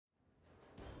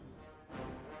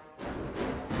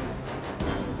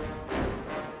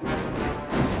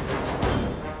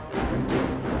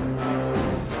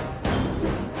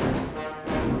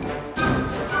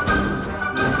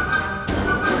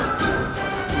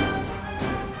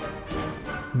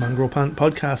Mongrel Punt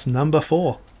podcast number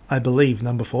 4. I believe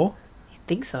number 4. You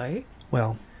think so?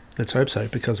 Well, let's hope so,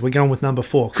 because we're going with number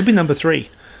 4. Could be number 3.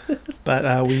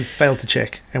 But we failed to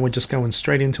check, and we're just going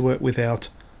straight into it without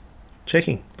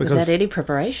checking. Without any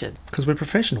preparation. Because we're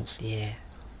professionals. Yeah.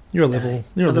 You're a level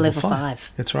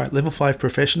 5. That's right, level 5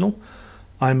 professional.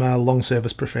 I'm a long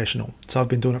service professional. So I've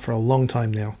been doing it for a long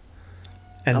time now.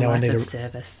 And now I need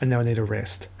a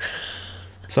rest.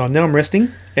 So now I'm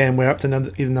resting, and we're up to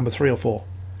either number 3 or 4.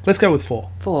 Let's go with 4.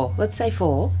 4. Let's say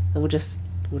 4, and we'll just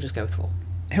go with 4.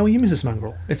 How are you, Mrs.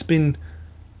 Mongrel? It's been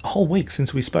a whole week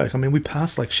since we spoke. I mean, we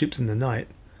passed like ships in the night.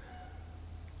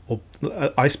 Or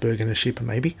an iceberg in a ship,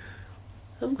 maybe.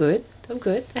 I'm good.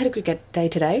 I had a good day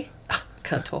today.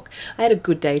 Can't talk. I had a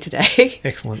good day today.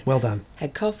 Excellent. Well done.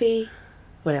 Had coffee.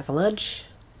 Went out for lunch.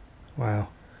 Wow.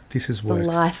 This is work. The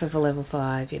life of a level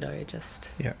 5,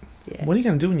 just... Yeah. Yeah. What are you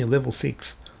going to do when you're level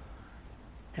 6?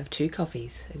 Have 2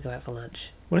 coffees and go out for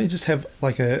lunch. Why don't you just have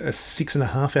like a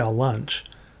 6.5 hour lunch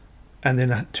and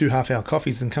then 2 half-hour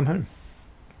coffees and come home?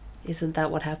 Isn't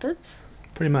that what happens?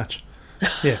 Pretty much.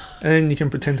 Yeah. And then you can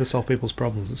pretend to solve people's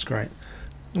problems. It's great.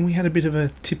 And we had a bit of a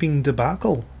tipping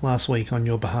debacle last week on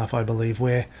your behalf, I believe,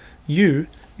 where you,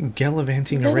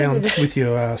 gallivanting around with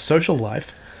your social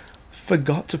life,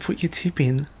 forgot to put your tip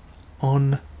in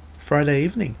on Friday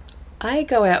evening. I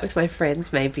go out with my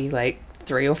friends maybe like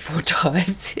 3 or 4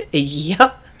 times a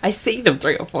year. I see them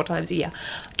 3 or 4 times a year.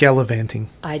 Gallivanting.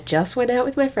 I just went out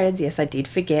with my friends. Yes, I did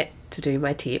forget to do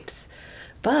my tips.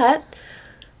 But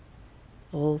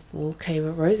all came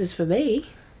at roses for me.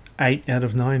 8 out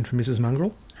of 9 for Mrs.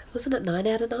 Mongrel. Wasn't it 9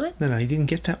 out of 9? No, you didn't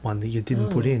get that one that you didn't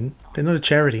put in. They're not a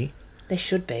charity. They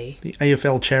should be. The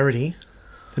AFL charity.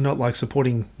 They're not like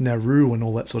supporting Nauru and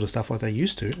all that sort of stuff like they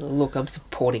used to. Look, I'm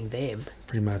supporting them.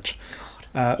 Pretty much.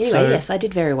 Anyway, yes, I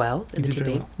did very well in the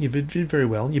tipping. You did very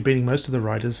well. You're beating most of the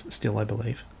riders still, I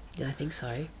believe. Yeah, I think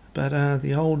so. But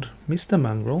the old Mr.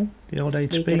 Mongrel, the old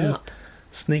HB,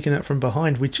 sneaking up from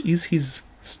behind, which is his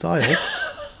style.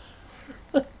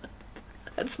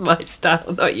 That's my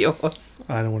style, not yours.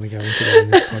 I don't want to go into that in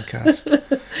this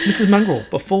podcast. Mrs. Mongrel,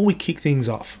 before we kick things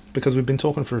off, because we've been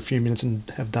talking for a few minutes and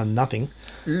have done nothing,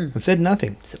 and said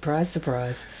nothing. Surprise,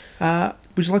 surprise.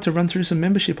 Would you like to run through some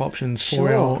membership options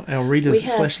for our readers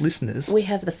 / listeners? We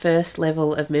have the first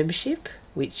level of membership,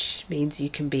 which means you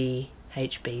can be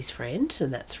HB's friend,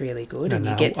 and that's really good.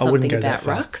 You get something about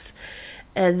rucks.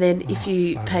 And then if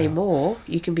you pay more,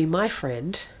 you can be my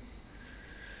friend.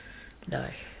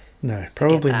 No,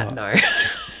 probably not. No.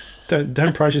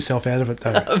 Don't price yourself out of it,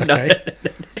 though. Okay?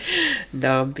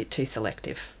 No, I'm a bit too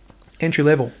selective. Entry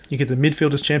level, you get the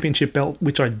Midfielders Championship belt,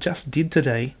 which I just did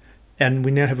today, and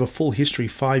we now have a full history,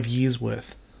 5 years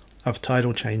worth of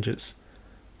title changes.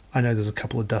 I know there's a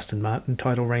couple of Dustin Martin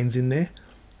title reigns in there.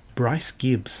 Bryce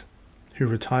Gibbs, who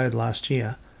retired last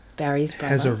year, Barry's brother,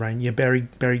 has a reign. Yeah,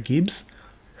 Barry Gibbs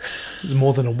is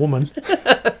more than a woman.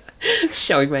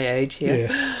 Showing my age here.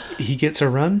 Yeah. He gets a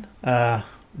run.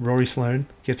 Rory Sloane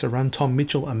gets a run. Tom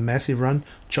Mitchell, a massive run.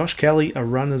 Josh Kelly, a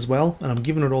run as well. And I'm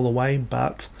giving it all away,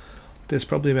 but there's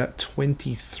probably about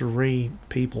 23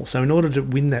 people. So in order to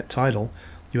win that title,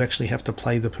 you actually have to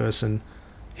play the person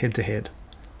head to head.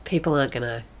 People aren't going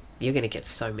to... You're going to get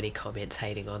so many comments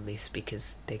hating on this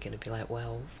because they're going to be like,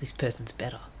 well, this person's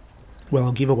better. Well,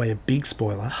 I'll give away a big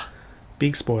spoiler.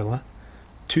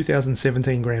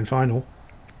 2017 Grand Final.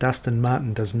 Dustin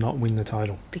Martin does not win the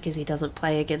title. Because he doesn't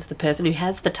play against the person who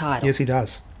has the title. Yes, he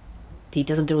does. He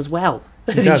doesn't do as well.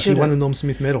 He does. He won the Norm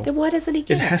Smith medal. Then why doesn't he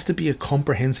get it? It has to be a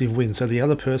comprehensive win. So the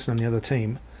other person on the other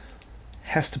team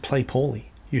has to play poorly.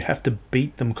 You have to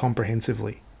beat them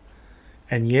comprehensively.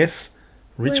 And yes,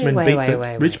 Richmond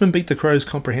beat the Crows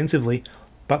comprehensively,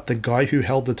 but the guy who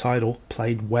held the title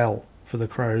played well for the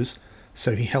Crows,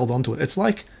 so he held on to it. It's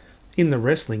like in the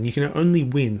wrestling, you can only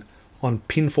win on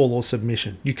pinfall or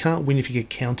submission. You can't win if you get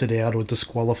counted out or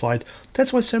disqualified.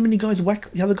 That's why so many guys whack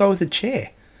the other guy with a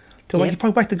chair. They're like, if I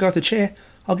whack the guy with a chair,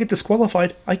 I'll get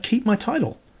disqualified. I keep my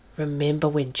title. Remember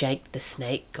when Jake the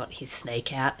Snake got his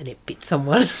snake out and it bit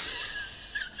someone?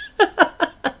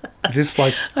 Is this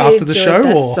like after the show?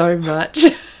 That or so much.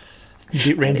 You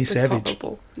bit Randy Savage.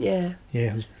 Horrible. Yeah.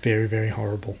 Yeah, it was very, very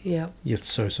horrible. Yeah. Yet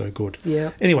so good.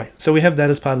 Yeah. Anyway, so we have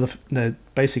that as part of the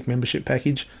basic membership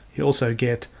package. You also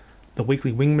get the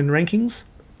weekly Wingman rankings,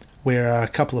 where a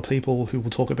couple of people who we'll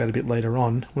talk about a bit later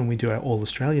on when we do our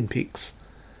All-Australian picks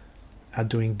are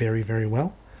doing very, very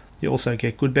well. You also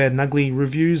get good, bad, and ugly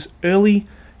reviews early,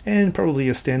 and probably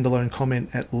a standalone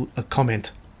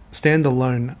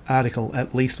standalone article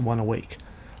at least one a week.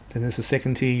 Then there's the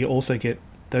second tier. You also get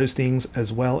those things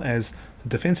as well as the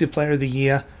Defensive Player of the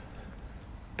Year,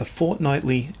 the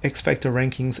fortnightly X Factor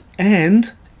rankings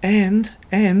and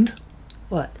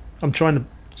what? I'm trying to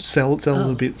sell it a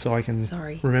little bit so I can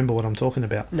remember what I'm talking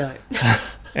about. No.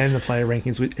 And the player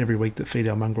rankings with every week that feed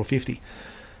our Mongrel 50.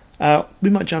 We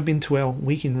might jump into our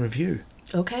week in review.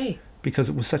 Okay. Because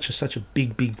it was such a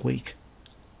big week.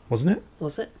 Wasn't it?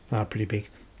 Was it? Oh, pretty big.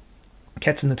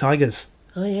 Cats and the Tigers.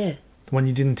 Oh, yeah. The one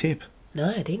you didn't tip. No,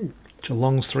 I didn't.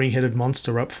 Geelong's three-headed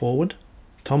monster up forward.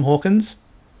 Tom Hawkins,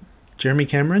 Jeremy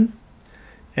Cameron,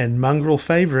 and Mongrel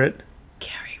favourite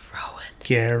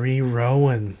Gary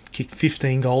Rowan kicked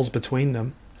 15 goals between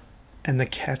them, and the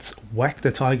Cats whacked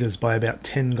the Tigers by about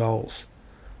 10 goals.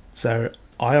 So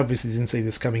I obviously didn't see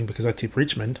this coming because I tipped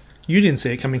Richmond. You didn't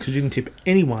see it coming because you didn't tip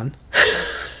anyone.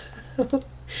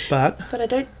 But I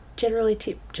don't generally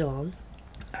tip Geelong.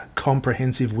 A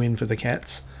comprehensive win for the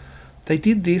Cats. They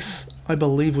did this, I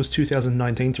believe, was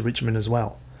 2019 to Richmond as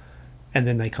well. And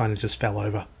then they kind of just fell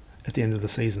over at the end of the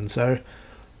season. So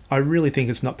I really think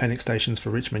it's not panic stations for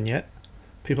Richmond yet.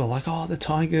 People are like, oh, the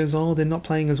Tigers, they're not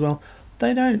playing as well.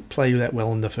 They don't play that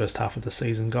well in the first half of the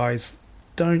season, guys.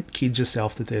 Don't kid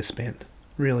yourself that they're spent.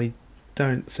 Really,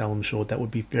 don't sell them short. That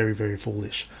would be very, very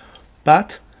foolish.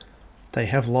 But they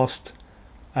have lost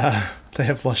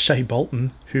Shea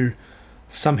Bolton, who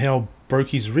somehow broke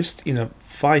his wrist in a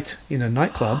fight in a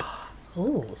nightclub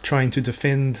trying to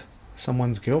defend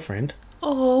someone's girlfriend.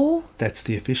 Oh. That's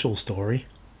the official story.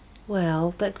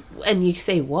 Well, and you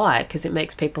see why, because it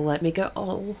makes people like me go,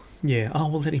 oh. Yeah,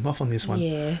 we'll let him off on this one.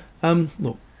 Yeah.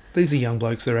 Look, these are young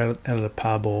blokes. They're out at a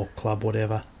pub or club,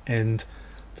 whatever, and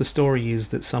the story is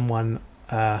that someone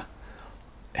had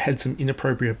some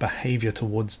inappropriate behaviour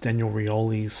towards Daniel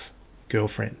Rioli's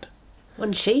girlfriend.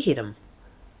 When she hit him?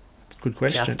 Good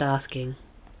question. Just asking.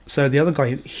 So the other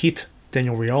guy hit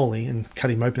Daniel Rioli and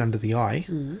cut him open under the eye,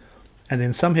 and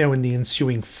then somehow in the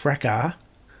ensuing fracas,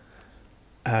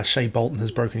 Shea Bolton has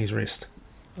broken his wrist.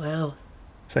 Wow.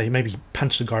 So he maybe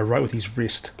punched a guy right with his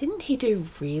wrist. Didn't he do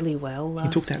really well last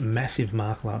week? He took that massive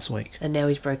mark last week. And now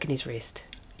he's broken his wrist.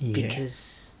 Yeah.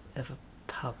 Because of a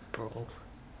pub brawl.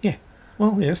 Yeah.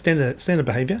 Well, yeah, standard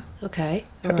behaviour. Okay.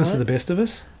 Happens to the best of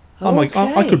us. Okay.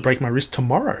 I could break my wrist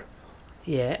tomorrow.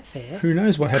 Yeah, fair. Who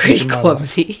knows what happens Pretty in my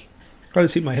clumsy. life. I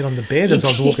just hit my head on the bed as I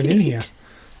was walking in here.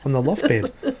 On the loft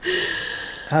bed.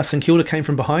 St Kilda came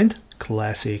from behind.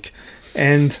 Classic.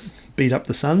 And beat up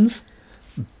the Suns.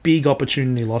 Big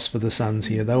opportunity loss for the Suns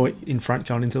here. They were in front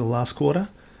going into the last quarter.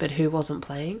 But who wasn't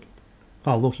playing?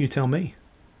 Oh, look, you tell me.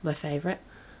 My favourite?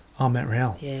 Oh, Matt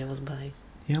Rowell. Yeah, wasn't playing.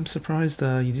 Yeah, I'm surprised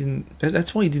you didn't...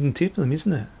 That's why you didn't tip them,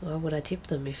 isn't it? Why would I tip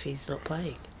them if he's not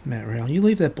playing? Matt Rowell, you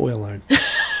leave that boy alone.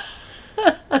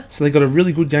 So they got a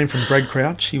really good game from Brad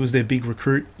Crouch. He was their big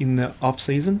recruit in the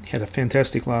off-season. He had a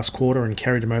fantastic last quarter and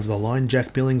carried him over the line.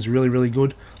 Jack Billings, really, really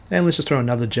good. And let's just throw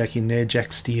another Jack in there,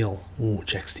 Jack Steele. Oh,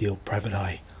 Jack Steele, private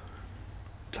eye.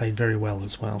 Played very well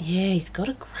as well. Yeah, he's got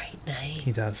a great name.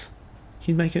 He does.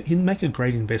 He'd make a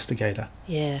great investigator.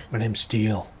 Yeah. My name's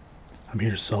Steele. I'm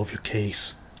here to solve your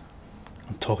case.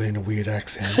 I'm talking in a weird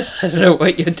accent. I don't know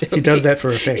what you're doing. He does that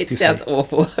for effect. It sounds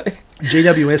awful though.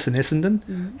 GWS and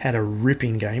Essendon had a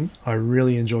ripping game. I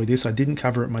really enjoyed this. I didn't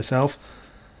cover it myself.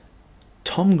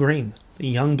 Tom Green, the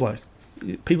young bloke.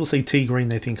 People see T Green,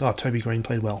 they think, oh, Toby Green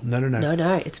played well. No.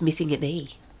 No, it's missing an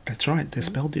E. That's right. They're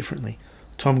spelled differently.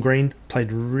 Tom Green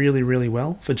played really, really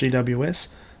well for GWS.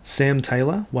 Sam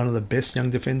Taylor, one of the best young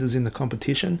defenders in the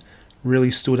competition,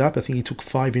 really stood up. I think he took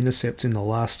 5 intercepts in the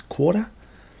last quarter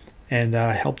and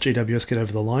helped GWS get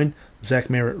over the line. Zach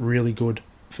Merritt, really good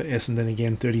for Essendon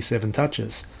again, 37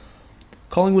 touches.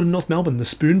 Collingwood and North Melbourne, the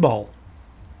Spoon Bowl.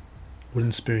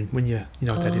 Wooden spoon, when you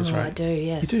know what that is, right? I do,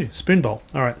 yes. You do, Spoon Bowl.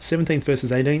 All right, 17th versus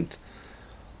 18th.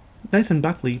 Nathan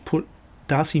Buckley put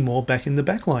Darcy Moore back in the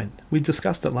back line. We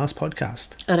discussed it last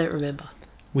podcast. I don't remember.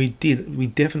 We did. We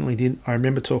definitely did. I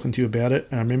remember talking to you about it,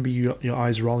 and I remember your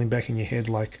eyes rolling back in your head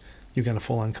like you're going to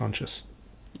fall unconscious.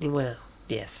 Well,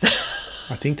 yes.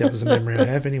 I think that was a memory I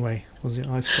have anyway. Was your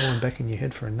eyes falling back in your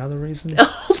head for another reason?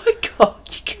 Oh my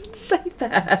God, you couldn't say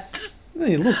that.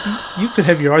 Hey, look, you could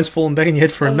have your eyes falling back in your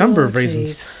head for a number of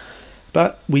reasons. Geez.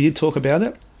 But we did talk about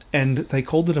it, and they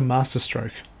called it a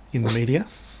masterstroke in the media.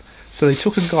 So they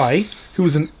took a guy who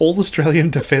was an all-Australian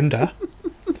defender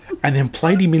and then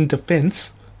played him in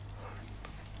defence,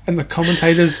 and the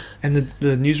commentators and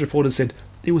the news reporters said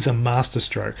it was a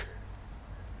masterstroke.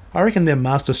 I reckon they're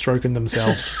masterstroking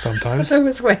themselves sometimes. I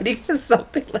was waiting for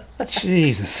something like that.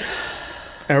 Jesus.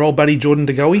 Our old buddy Jordan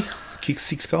De Goey kicked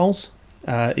 6 goals,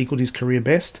 equalled his career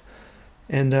best.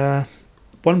 And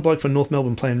one bloke for North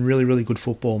Melbourne playing really, really good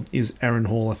football is Aaron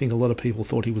Hall. I think a lot of people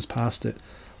thought he was past it.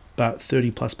 But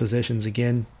 30-plus possessions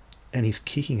again. and his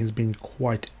kicking has been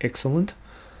quite excellent.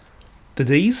 The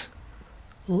D's,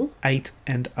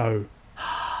 8-0.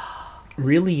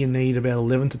 Really, you need about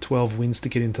 11 to 12 wins to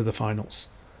get into the finals,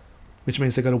 which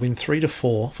means they've got to win 3 to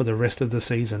 4 for the rest of the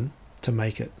season to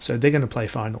make it. So they're going to play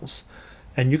finals.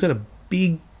 And you've got a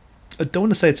big, I don't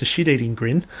want to say it's a shit-eating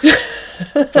grin,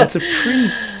 but it's a pretty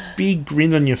big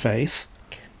grin on your face.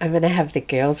 I'm going to have the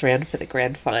girls round for the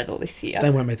grand final this year.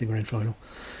 They won't make the grand final.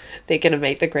 They're going to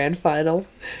make the grand final.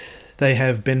 They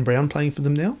have Ben Brown playing for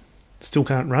them now. Still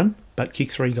can't run, but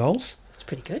kicked 3 goals. That's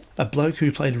pretty good. A bloke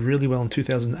who played really well in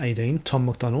 2018, Tom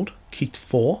McDonald, kicked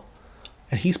 4.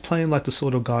 And he's playing like the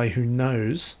sort of guy who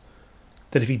knows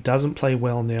that if he doesn't play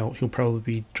well now, he'll probably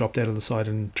be dropped out of the side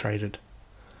and traded.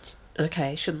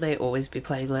 Okay, shouldn't they always be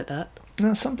playing like that?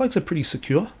 Now, some blokes are pretty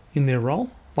secure in their role.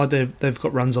 Like they've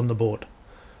got runs on the board.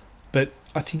 But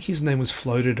I think his name was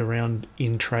floated around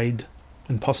in trade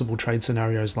and possible trade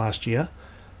scenarios last year.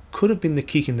 Could have been the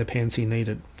kick in the pants he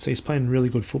needed. So he's playing really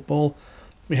good football.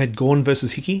 We had Gawn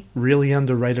versus Hickey. Really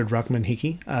underrated ruckman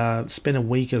Hickey. Spent a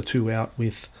week or 2 out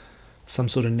with some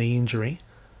sort of knee injury.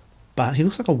 But he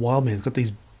looks like a wild man. He's got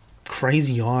these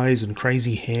crazy eyes and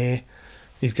crazy hair.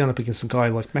 He's going up against a guy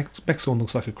like Max Gawn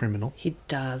looks like a criminal. He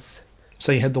does.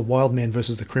 So you had the wild man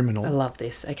versus the criminal. I love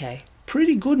this. Okay.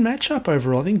 Pretty good matchup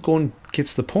overall. I think Gawn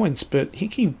gets the points, but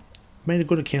Hickey made a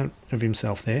good account of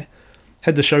himself there.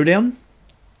 Had the showdown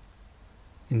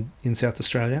in South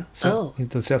Australia. So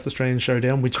the South Australian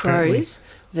showdown, which Crows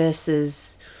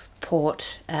versus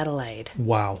Port Adelaide.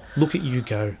 Wow, look at you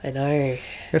go. I know.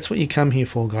 That's what you come here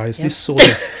for, guys. Yep. This sort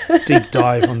of deep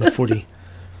dive on the footy.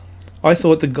 I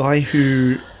thought the guy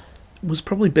who was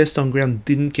probably best on ground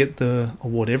didn't get the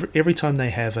award. Every time they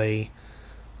have a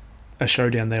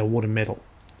showdown, they award a medal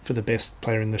for the best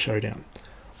player in the showdown.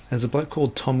 There's a bloke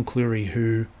called Tom Cleary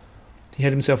who he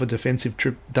had himself a defensive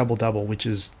double-double, which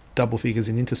is double figures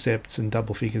in intercepts and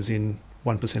double figures in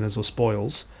 1%ers or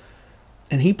spoils.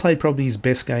 And he played probably his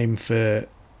best game for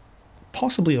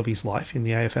possibly of his life in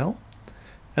the AFL.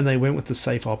 And they went with the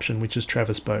safe option, which is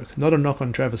Travis Boak. Not a knock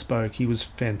on Travis Boak, he was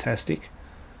fantastic.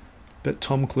 But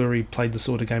Tom Cleary played the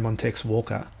sort of game on Tex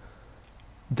Walker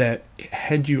that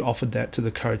had you offered that to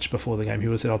the coach before the game, he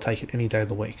would have said, I'll take it any day of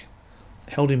the week.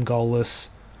 Held him goalless,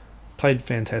 played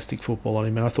fantastic football on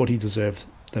him, and I thought he deserved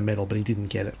the medal, but he didn't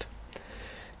get it.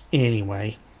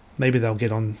 Anyway, maybe they'll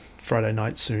get on Friday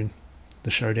night soon,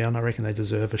 the showdown. I reckon they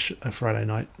deserve a Friday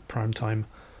night primetime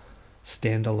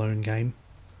standalone game.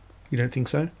 You don't think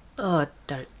so? Oh, I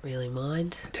don't really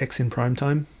mind. Tex in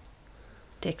primetime?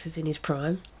 Tex is in his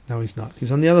prime. No, he's not.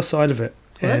 He's on the other side of it.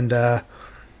 What? And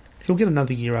he'll get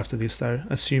another year after this, though,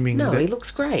 assuming No, he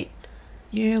looks great.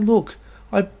 Yeah, look,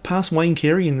 I passed Wayne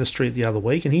Carey in the street the other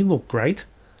week, and he looked great.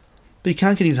 But he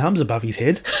can't get his arms above his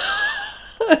head.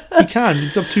 He can't.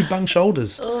 He's got 2 bung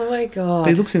shoulders. Oh, my God. But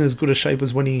he looks in as good a shape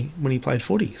as when he played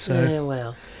footy. So yeah,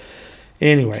 well.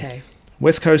 Anyway, okay.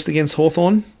 West Coast against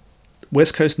Hawthorn.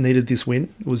 West Coast needed this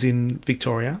win. It was in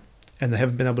Victoria, and they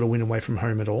haven't been able to win away from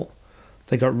home at all.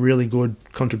 They got really good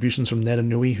contributions from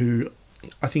Natanui, who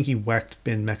I think he whacked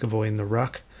Ben McAvoy in the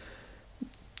ruck.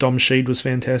 Dom Sheed was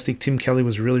fantastic. Tim Kelly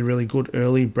was really, really good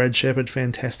early. Brad Shepherd,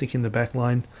 fantastic in the back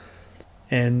line.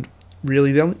 And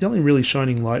really, the only really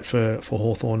shining light for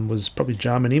Hawthorn was probably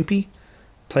Jarman Impey.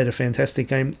 Played a fantastic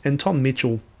game. And Tom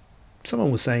Mitchell,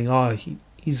 someone was saying,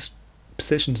 his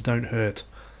possessions don't hurt.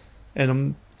 And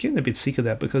I'm getting a bit sick of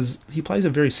that because he plays a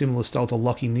very similar style to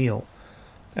Lachie Neale.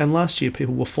 And last year,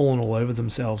 people were falling all over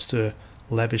themselves to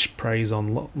lavish praise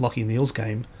on Lachie Neale's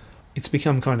game. It's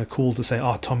become kind of cool to say,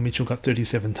 Tom Mitchell got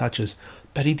 37 touches,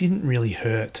 but he didn't really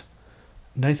hurt.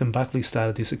 Nathan Buckley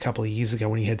started this a couple of years ago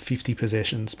when he had 50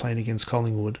 possessions playing against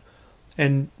Collingwood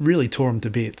and really tore him to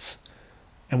bits.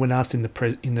 And when asked in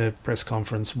the press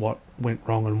conference what went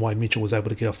wrong and why Mitchell was able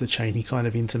to get off the chain, he kind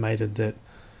of intimated that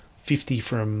 50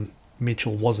 from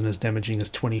Mitchell wasn't as damaging as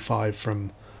 25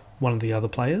 from one of the other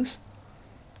players.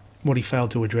 What he failed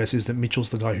to address is that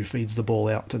Mitchell's the guy who feeds the ball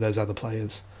out to those other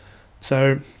players.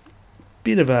 So,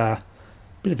 bit of a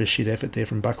shit effort there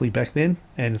from Buckley back then,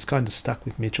 and it's kind of stuck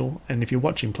with Mitchell. And if you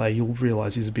watch him play, you'll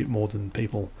realise he's a bit more than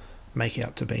people make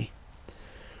out to be.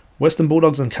 Western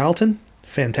Bulldogs and Carlton,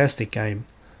 fantastic game.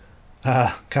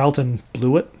 Carlton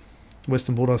blew it.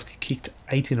 Western Bulldogs kicked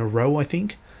 8 in a row, I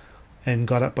think, and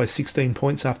got up by 16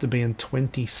 points after being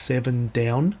 27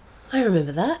 down. I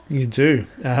remember that. You do.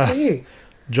 I do.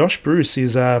 Josh Bruce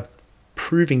is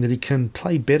proving that he can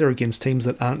play better against teams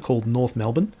that aren't called North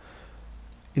Melbourne.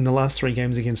 In the last 3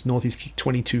 games against North, he's kicked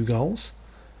 22 goals.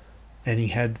 And he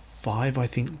had 5, I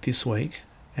think, this week.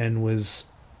 And was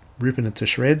ripping it to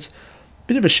shreds.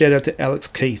 Bit of a shout out to Alex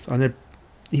Keith. I know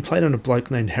he played on a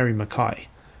bloke named Harry Mackay,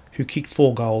 who kicked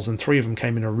 4 goals, and 3 of them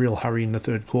came in a real hurry in the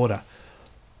third quarter.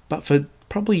 But for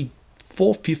probably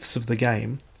 4/5 of the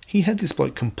game, he had this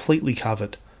bloke completely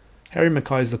covered. Harry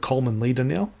Mackay is the Coleman leader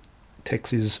now.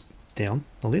 Tex is down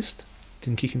the list.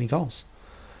 Didn't kick any goals.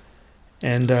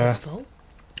 And,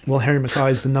 well, Harry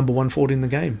Mackay is the number 1 forward in the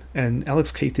game. And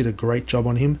Alex Keith did a great job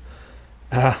on him.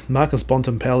 Marcus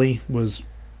Bontempelli was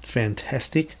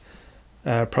fantastic.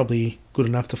 Probably good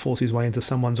enough to force his way into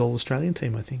someone's All-Australian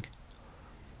team, I think.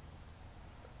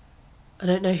 I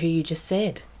don't know who you just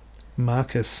said.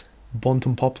 Marcus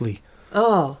Bontempelli.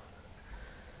 Oh.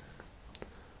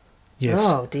 Yes.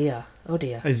 Oh, dear. Oh,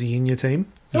 dear. Is he in your team?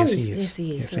 Yes, he is. Yes,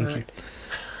 he is. Yeah, thank you.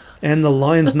 And the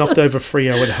Lions knocked over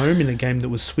Freo at home in a game that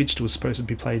was switched. It was supposed to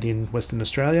be played in Western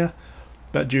Australia,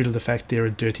 but due to the fact they're a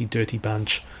dirty, dirty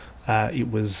bunch, it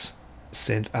was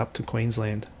sent up to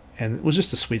Queensland. And it was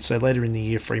just a switch, so later in the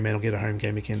year, Fremantle will get a home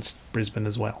game against Brisbane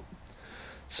as well.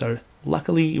 So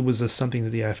luckily, it was something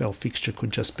that the AFL fixture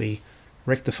could just be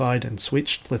rectified and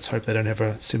switched. Let's hope they don't have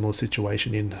a similar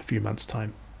situation in a few months'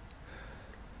 time.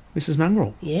 Mrs.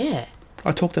 Mungrel. Yeah.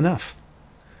 I talked enough.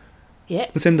 Yeah.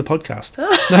 Let's end the podcast.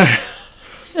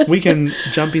 No. We can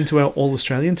jump into our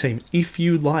All-Australian team if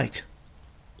you like.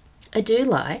 I do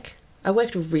like. I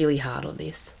worked really hard on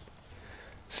this.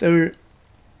 So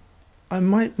I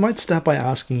might start by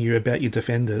asking you about your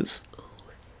defenders.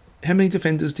 How many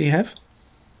defenders do you have?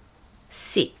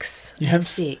 6. You have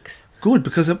 6. Good,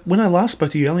 because when I last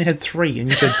spoke to you, you only had 3, and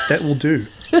you said that will do.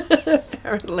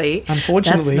 Apparently,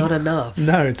 unfortunately, that's not enough.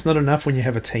 No, it's not enough when you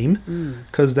have a team,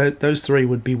 because those 3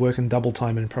 would be working double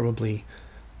time and probably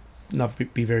not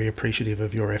be very appreciative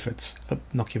of your efforts of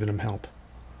not giving them help.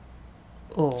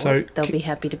 Or they'll be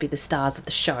happy to be the stars of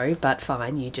the show, but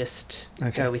fine, you just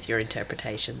go with your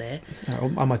interpretation there.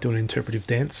 I might do an interpretive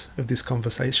dance of this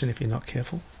conversation if you're not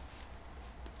careful.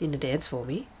 In a dance for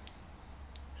me.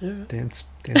 Dance,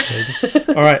 baby.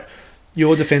 All right,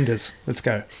 your defenders. Let's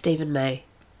go. Stephen May.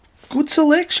 Good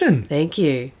selection. Thank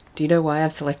you. Do you know why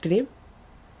I've selected him?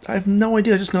 I have no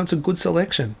idea. I just know it's a good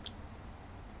selection.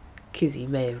 Because he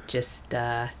may have just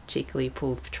cheekily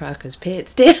pulled Petrarca's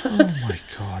pants down. Oh my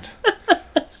God.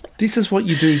 This is what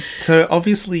you do. So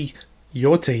obviously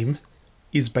your team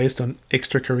is based on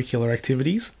extracurricular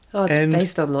activities. Oh, it's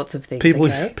based on lots of things,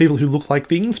 people who look like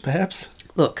things, perhaps.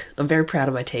 Look, I'm very proud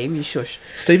of my team. You shush.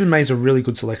 Stephen May's a really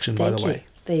good selection, by the way.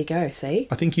 There you go, see?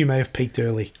 I think you may have peaked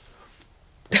early.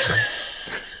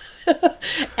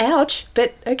 Ouch.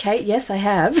 But, okay, yes, I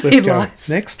have. Let's go. Life.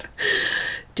 Next.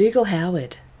 Dougal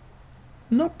Howard.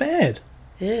 Not bad.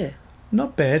 Yeah.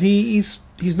 Not bad. He's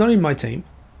not in my team,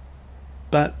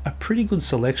 but a pretty good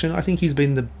selection. I think he's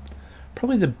been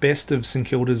probably the best of St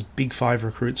Kilda's Big 5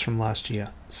 recruits from last year.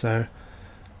 So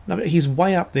he's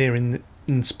way up there in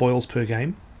spoils per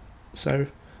game. So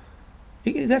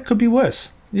that could be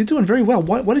worse. You're doing very well.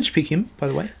 Why did you pick him, by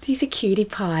the way? He's a cutie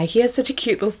pie. He has such a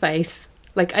cute little face.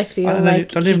 Like, I feel I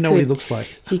don't even know what he looks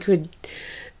like. He could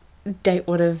date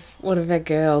one of our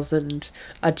girls and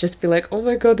I'd just be like, oh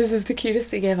my God, this is the cutest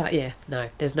thing ever. Yeah, no,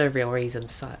 there's no real reason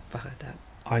behind that.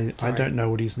 I don't know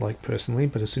what he's like personally,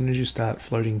 but as soon as you start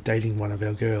floating dating one of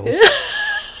our girls,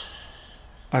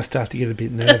 I start to get a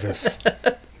bit nervous.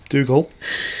 Dougal,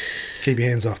 keep your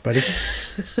hands off, buddy.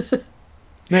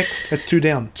 Next, that's 2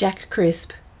 down. Jack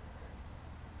Crisp.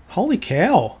 Holy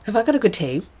cow. Have I got a good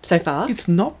team so far? It's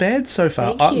not bad so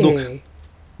far. Thank you. Look,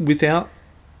 without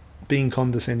being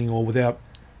condescending or without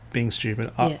being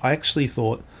stupid, I actually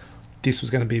thought this was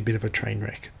going to be a bit of a train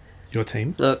wreck, your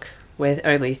team. Look, we're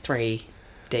only 3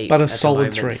 deep, but a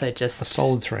solid 3. So a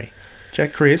solid 3.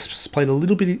 Jack Crisp played a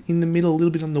little bit in the middle, a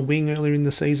little bit on the wing earlier in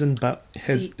the season, but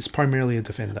is primarily a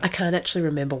defender. I can't actually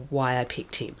remember why I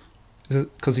picked him. Is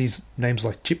it because his name's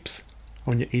like chips?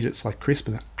 When you eat it, it's like crisp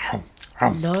and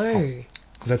no.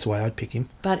 Because that's why I'd pick him.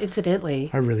 But incidentally,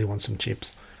 I really want some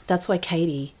chips. That's why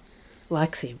Katie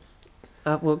likes him.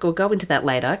 We'll go into that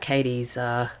later. Katie's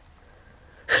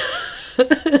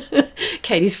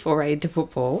foray into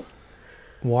football.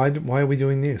 Why are we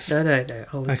doing this? No.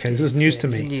 Okay, this is news to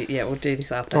me. We'll do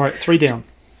this after. All right, 3 down.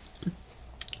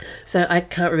 So I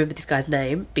can't remember this guy's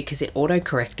name because it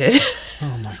auto-corrected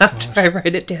after I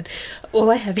wrote it down. All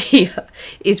I have here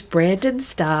is Brandon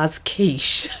Stars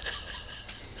Quiche.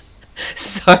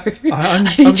 So I'm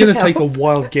going to take a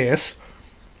wild guess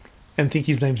and think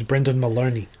his name's Brendan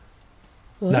Maloney.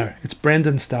 What? No, it's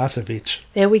Brandon Starcevich.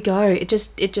 There we go. It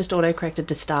just auto-corrected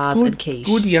to Stars and Quiche.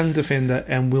 Good young defender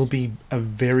and will be a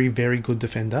very, very good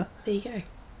defender. There you go.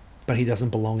 But he doesn't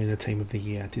belong in a team of the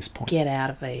year at this point. Get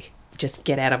out of me. Just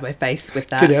get out of my face with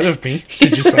that. Get out of me,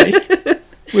 did you say?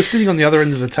 We're sitting on the other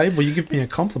end of the table. You give me a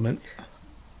compliment.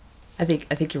 I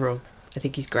think you're wrong. I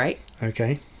think he's great.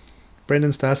 Okay.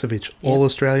 Brendan Starcevich, all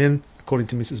Australian, according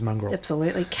to Mrs. Mongrel.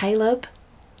 Absolutely. Caleb's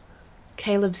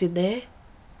in there.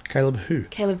 Caleb who?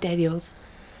 Caleb Daniels.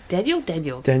 Daniels.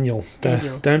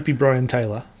 Daniel. Don't be Brian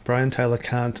Taylor. Brian Taylor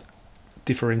can't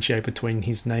differentiate between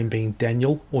his name being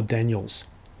Daniel or Daniels.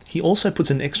 He also puts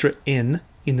an extra N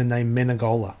in the name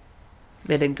Menegola.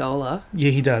 Menegola?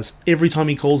 Yeah, he does. Every time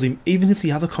he calls him, even if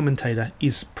the other commentator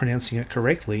is pronouncing it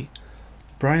correctly,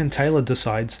 Brian Taylor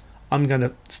decides, I'm going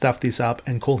to stuff this up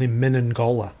and call him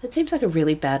Menengola. That seems like a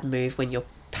really bad move when you're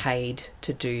paid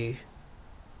to do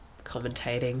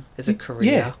commentating as a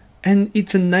career. Yeah, and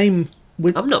it's a name...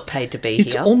 I'm not paid to be here.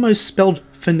 It's almost spelled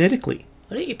phonetically.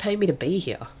 Why don't you pay me to be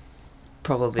here?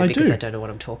 Probably because I don't know what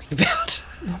I'm talking about.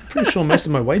 I'm pretty sure most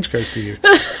of my wage goes to you.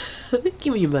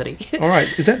 Give me your money. All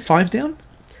right, is that 5 down?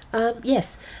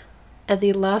 Yes. And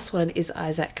the last one is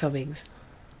Isaac Cummings.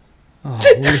 Oh,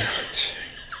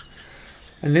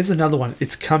 and there's another one.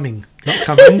 It's Cumming, not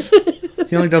Cummings.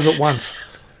 He only does it once.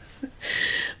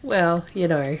 Well, you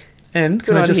know. And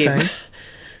can I just say,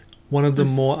 one of the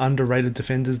more underrated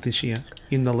defenders this year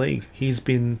in the league. He's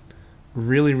been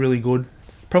really, really good.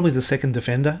 Probably the second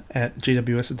defender at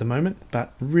GWS at the moment,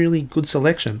 but really good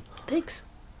selection. Thanks.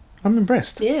 I'm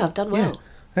impressed. Yeah, I've done well. Yeah,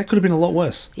 that could have been a lot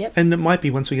worse. Yep. And it might be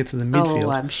once we get to the midfield.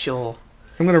 Oh, I'm sure.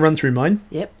 I'm going to run through mine.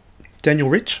 Yep. Daniel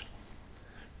Rich.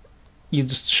 You're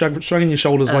just shrugging your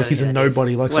shoulders like he's a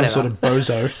nobody, like some sort of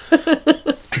bozo.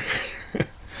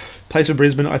 Plays for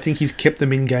Brisbane. I think he's kept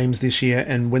them in games this year,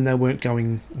 and when they weren't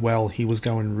going well, he was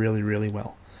going really, really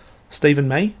well. Stephen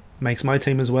May makes my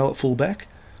team as well at fullback.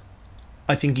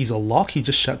 I think he's a lock. He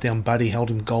just shut down Buddy, held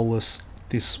him goalless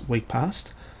this week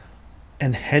past.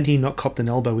 And had he not copped an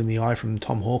elbow in the eye from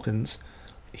Tom Hawkins,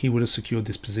 he would have secured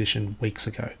this position weeks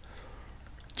ago.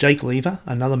 Jake Lever,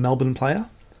 another Melbourne player.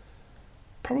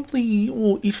 Probably,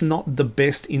 or if not the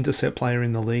best intercept player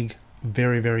in the league.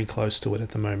 Very, very close to it at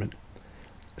the moment.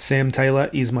 Sam Taylor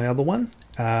is my other one.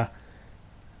 The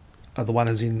one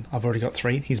as in, I've already got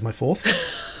 3. He's my 4th.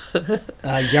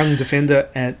 Young defender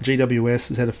at GWS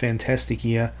has had a fantastic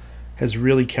year. Has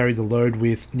really carried the load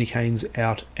with Nick Haynes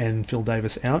out and Phil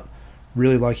Davis out.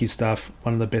 Really like his stuff.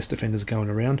 One of the best defenders going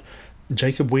around.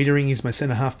 Jacob Wiedering is my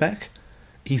centre-half back.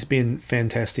 He's been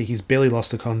fantastic. He's barely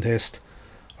lost a contest.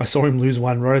 I saw him lose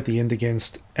one right at the end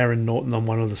against Aaron Norton on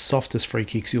one of the softest free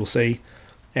kicks you'll see.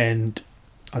 And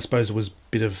I suppose it was a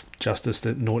bit of justice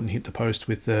that Norton hit the post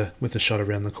with the shot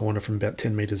around the corner from about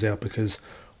 10 metres out, because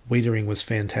Wiedering was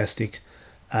fantastic.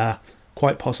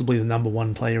 Quite possibly the number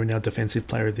 1 player in our Defensive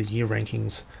Player of the Year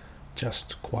rankings.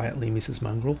 Just quietly, Mrs.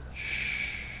 Mongrel. Shh.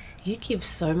 You give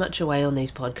so much away on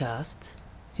these podcasts.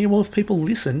 Yeah, well, if people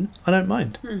listen, I don't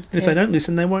mind. And if they don't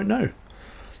listen, they won't know.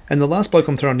 And the last bloke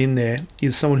I'm throwing in there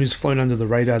is someone who's flown under the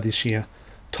radar this year.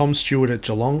 Tom Stewart at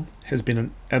Geelong has been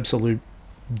an absolute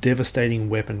devastating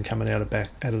weapon coming out of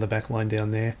the back line down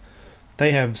there.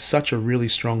 They have such a really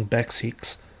strong back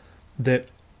six that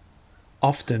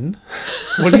often...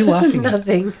 What are you laughing at?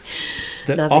 Nothing.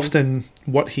 Often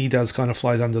what he does kind of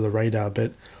flies under the radar,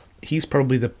 but he's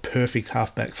probably the perfect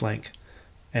halfback flank.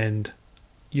 And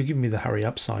you give me the hurry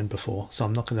up sign before, so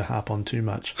I'm not going to harp on too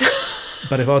much.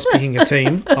 But if I was picking a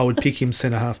team, I would pick him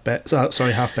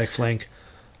halfback flank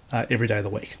every day of the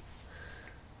week.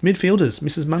 Midfielders,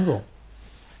 Mrs. Mongrel.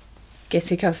 Guess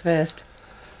who comes first?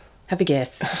 Have a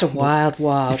guess. Just a wild.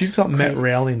 If you've got crazy. Matt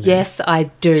Rowell in there. Yes, I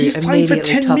do. He's played for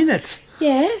 10 minutes.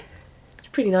 Yeah. It's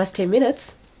a pretty nice 10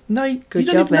 minutes. No, you don't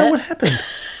even know what happened.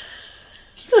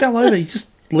 He fell over. He just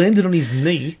landed on his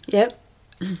knee. Yep.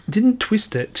 Didn't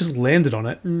twist it, just landed on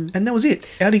it. And that was it.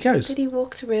 Out he goes. But he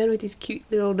walks around with his cute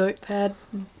little notepad.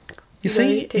 You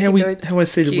see how I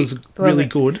said it was really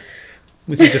good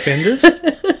with the defenders?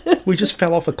 We just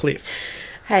fell off a cliff.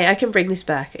 Hey, I can bring this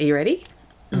back. Are you ready?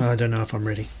 I don't know if I'm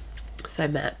ready. So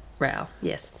Matt Rowell,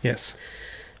 yes. Yes.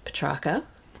 Petrarca.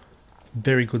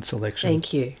 Very good selection.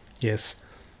 Thank you. Yes.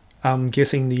 I'm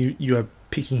guessing you are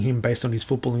picking him based on his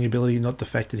footballing ability, not the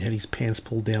fact that he had his pants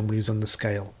pulled down when he was on the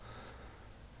scale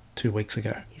 2 weeks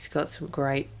ago. He's got some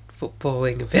great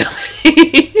footballing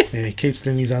ability. Yeah, he keeps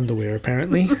it in his underwear,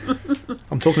 apparently.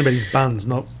 I'm talking about his buns,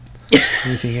 not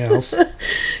anything else. All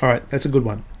right, that's a good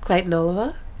one. Clayton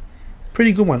Oliver.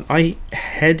 Pretty good one. I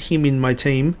had him in my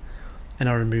team, and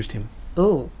I removed him.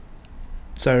 Oh.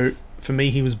 So, for me,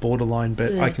 he was borderline,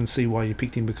 but I can see why you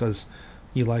picked him, because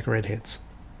you like redheads.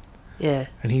 Yeah.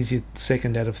 And he's your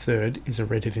second out of third is a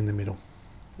redhead in the middle.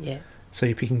 Yeah. So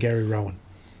you're picking Gary Rowan.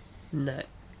 No.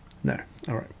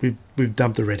 All right. We've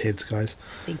dumped the redheads, guys.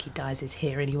 I think he dyes his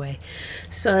hair anyway.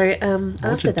 So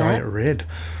after that, dye it red?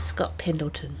 Scott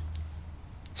Pendleton.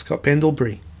 Scott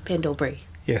Pendlebury. Pendlebury.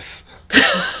 Yes.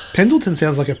 Pendleton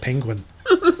sounds like a penguin.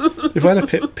 If I had a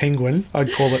pet penguin,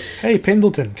 I'd call it, "Hey,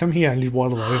 Pendleton, come here," and you'd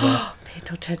waddle over.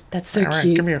 Pendleton, that's so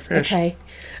cute. Come here, fish. Okay.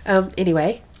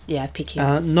 Anyway, yeah, I pick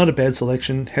him. Not a bad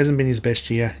selection. Hasn't been his best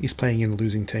year. He's playing in a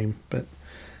losing team, but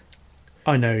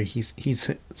I know he's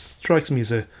strikes me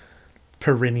as a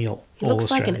perennial. He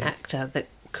looks like an actor that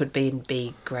could be in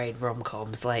B-grade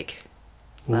rom-coms. Like,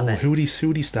 love it. Who would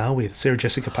he star with? Sarah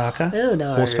Jessica Parker? Oh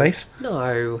no, Horseface?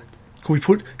 No.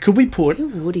 Could we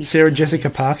put Sarah Jessica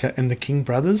Parker and the King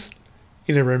brothers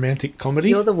in a romantic comedy?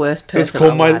 You're the worst person. It's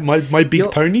called my Big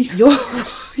Pony.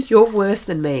 You're worse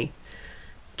than me.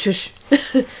 Shush.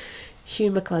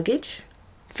 Hugh McCluggage.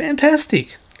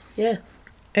 Fantastic. Yeah.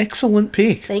 Excellent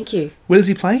pick. Thank you. Where does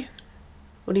he play?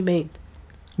 What do you mean?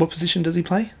 What position does he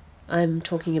play? I'm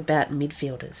talking about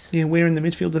midfielders. Yeah, where in the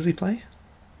midfield does he play?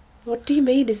 What do you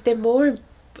mean? Is there more?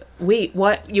 The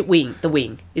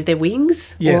wing. Is there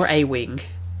wings? Yes. Or a wing?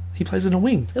 He plays in a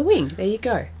wing. A wing. There you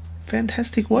go.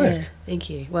 Fantastic work. Yeah, thank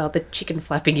you. Well, the chicken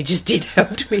flapping you just did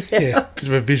helped me out. Yeah, there's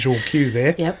a visual cue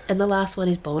there. Yep, and the last one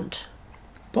is Bond.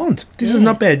 Bond. This is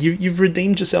not bad. You've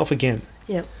redeemed yourself again.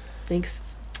 Yep, thanks.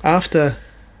 After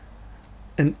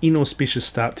an inauspicious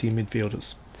start to your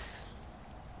midfielders.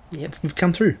 Yep. You've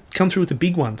come through. Come through with the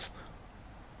big ones.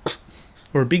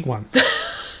 Or a big one.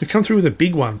 You've come through with a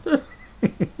big one.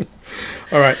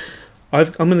 All right.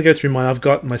 I'm going to go through mine. I've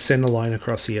got my centre line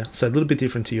across here. So a little bit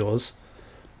different to yours.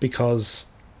 Because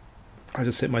I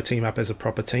just set my team up as a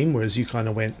proper team. Whereas you kind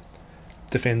of went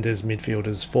defenders,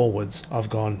 midfielders, forwards. I've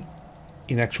gone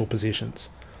in actual positions.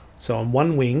 So on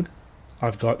one wing,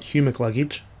 I've got Hugh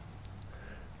McCluggage.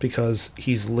 Because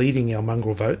he's leading our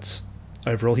mongrel votes.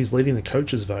 Overall, he's leading the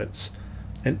coaches' votes.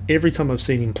 And every time I've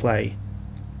seen him play,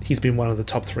 he's been one of the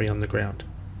top 3 on the ground.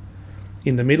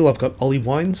 In the middle, I've got Ollie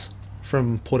Wines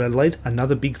from Port Adelaide,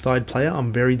 another big-thighed player.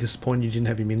 I'm very disappointed you didn't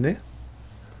have him in there.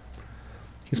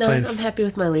 I'm happy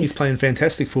with my list. He's playing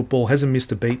fantastic football, hasn't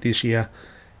missed a beat this year,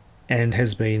 and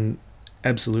has been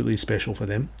absolutely special for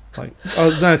them.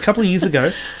 A couple of years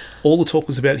ago, all the talk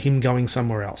was about him going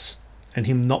somewhere else, and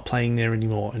him not playing there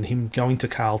anymore, and him going to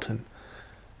Carlton.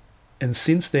 And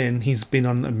since then, he's been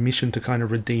on a mission to kind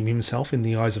of redeem himself in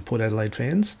the eyes of Port Adelaide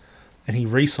fans, and he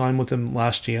re-signed with them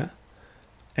last year,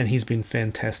 and he's been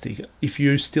fantastic. If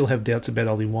you still have doubts about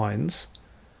Ollie Wines,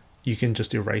 you can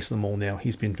just erase them all now.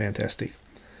 He's been fantastic.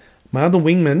 My other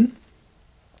wingman,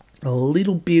 a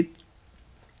little bit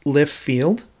left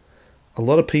field. A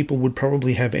lot of people would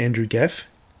probably have Andrew Gaff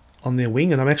on their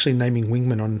wing, and I'm actually naming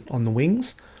wingmen on the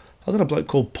wings. I've got a bloke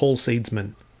called Paul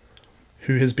Seedsman,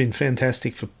 who has been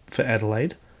fantastic for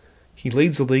Adelaide. He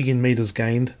leads the league in metres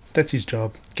gained. That's his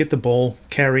job. Get the ball,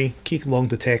 carry, kick along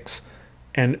to Tex.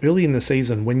 And early in the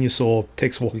season, when you saw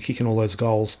Tex Walker kicking all those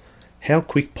goals, how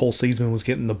quick Paul Seedsman was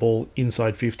getting the ball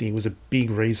inside 50 was a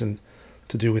big reason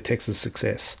to do with Tex's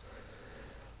success.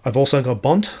 I've also got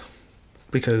Bont,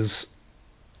 because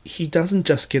he doesn't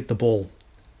just get the ball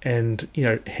and,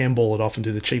 handball it off and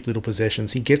do the cheap little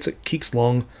possessions. He gets it, kicks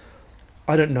long.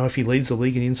 I don't know if he leads the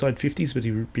league in inside 50s, but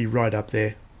he would be right up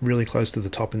there, really close to the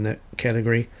top in that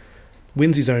category.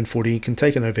 Wins his own footy, can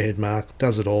take an overhead mark,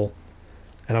 does it all.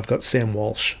 And I've got Sam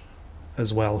Walsh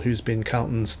as well, who's been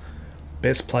Carlton's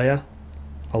best player.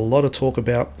 A lot of talk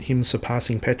about him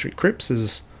surpassing Patrick Cripps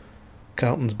as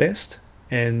Carlton's best.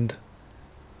 And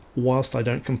whilst I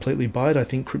don't completely buy it, I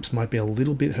think Cripps might be a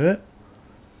little bit hurt.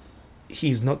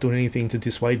 He's not doing anything to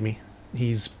dissuade me.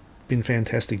 He's been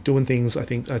fantastic, doing things I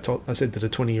think I said that a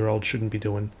 20-year-old shouldn't be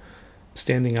doing.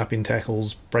 Standing up in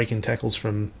tackles, breaking tackles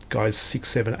from guys 6,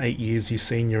 7, 8 years his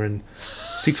senior, and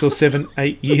 6 or 7,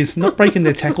 8 years not breaking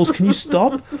their tackles. Can you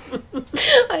stop?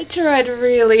 I tried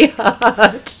really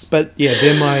hard. But yeah,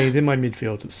 they're my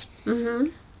midfielders.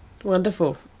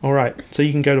 Wonderful. All right, so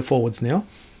you can go to forwards now.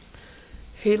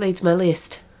 Who leads my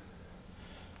list?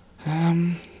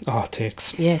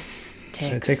 Tex. Yes, Tex.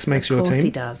 So Tex makes your team. Of course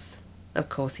he does. Of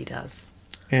course he does.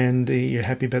 And you're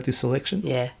happy about this selection?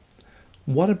 Yeah.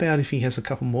 What about if he has a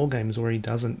couple more games where he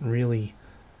doesn't really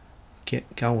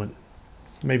get going?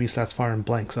 Maybe he starts firing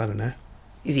blanks, I don't know.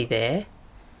 Is he there?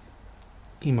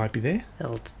 He might be there.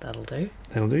 That'll do.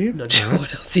 That'll do you? Not sure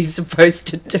what else he's supposed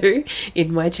to do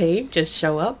in my team. Just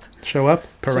show up. Show up,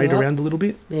 parade around a little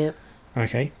bit? Yeah.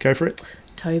 Okay, go for it.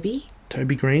 Toby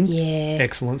Green? Yeah.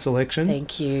 Excellent selection.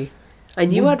 Thank you. I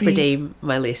knew I'd redeem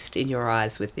my list in your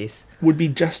eyes with this. Would be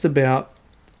just about,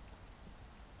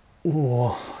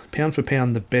 pound for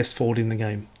pound, the best forward in the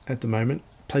game at the moment.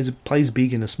 Plays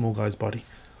big in a small guy's body.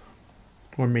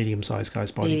 Or medium-sized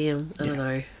guy's body. Medium, I don't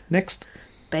know. Next.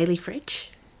 Bailey Fritsch.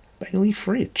 Bailey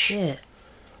Fritsch. Yeah.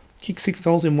 Kicked 6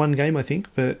 goals in one game, I think,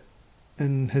 but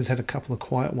and has had a couple of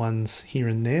quiet ones here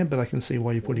and there, but I can see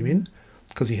why you put him in,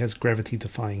 because he has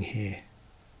gravity-defying hair.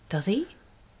 Does he?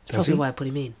 That's probably why I put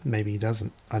him in. Maybe he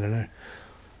doesn't. I don't know.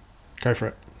 Go for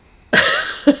it.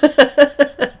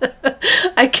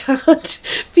 I can't,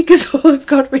 because all I've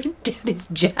got written down is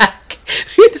Jack.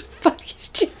 Who the fuck is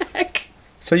Jack?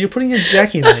 So you're putting a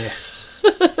Jack in there.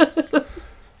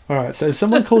 All right, so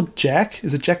someone called Jack.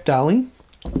 Is it Jack Darling?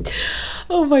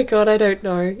 Oh my God, I don't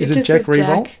know. Is it Jack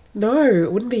Revolt? No,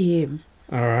 it wouldn't be him.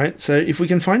 All right, so if we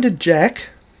can find a Jack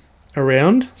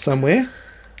around somewhere.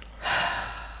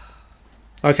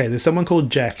 Okay, there's someone called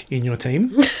Jack in your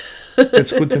team.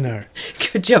 That's good to know.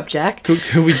 Good job, Jack. Could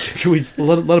we, a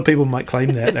lot of people might claim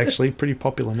that, actually. Pretty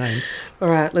popular name. All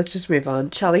right, let's just move on.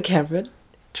 Charlie Cameron.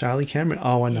 Charlie Cameron?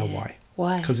 Oh, I know why.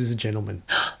 Why? Because he's a gentleman.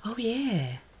 Oh,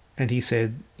 yeah. And he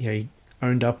said, he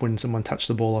owned up when someone touched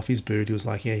the ball off his boot. He was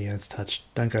like, yeah, it's touched.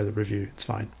 Don't go to the review. It's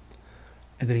fine.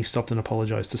 And then he stopped and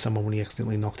apologised to someone when he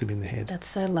accidentally knocked him in the head. That's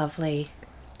so lovely.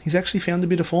 He's actually found a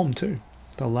bit of form too.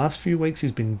 The last few weeks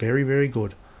he's been very, very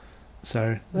good.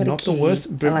 So, what not the worst.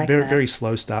 Very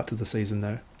slow start to the season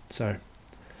though. So,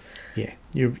 yeah,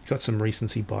 you've got some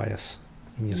recency bias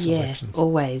in your selections. Yeah,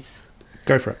 always.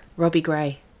 Go for it. Robbie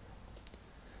Gray.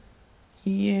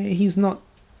 Yeah, he's not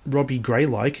Robbie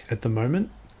Gray-like at the moment,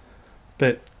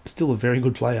 but still a very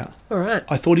good player. All right.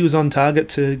 I thought he was on target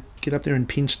to get up there and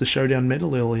pinch the showdown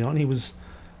medal early on. He was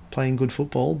playing good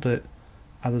football, but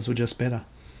others were just better.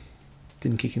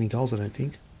 Didn't kick any goals, I don't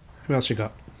think. Who else you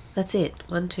got? That's it.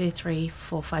 1, 2, 3,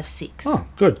 4, 5, 6. Oh,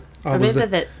 good. Remember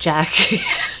that Jack.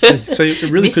 So it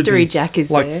really Mystery could be Jack is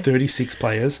like there. 36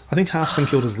 players. I think half St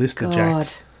Kilda's listed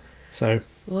Jacks. So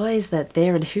why is that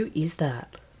there, and who is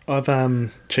that? I've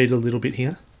cheated a little bit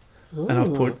here. Ooh. And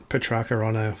I've put Petrarca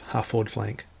on a half-forward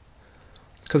flank.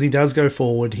 Because he does go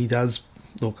forward. He does...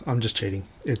 Look, I'm just cheating.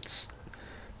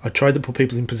 I tried to put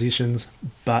people in positions,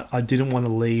 but I didn't want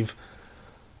to leave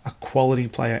a quality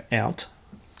player out.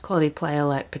 Quality player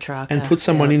like Petrarca. And put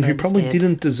someone in who probably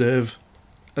didn't deserve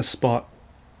a spot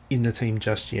in the team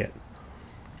just yet.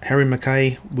 Harry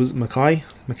Mackay was... Mackay,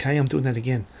 I'm doing that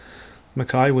again.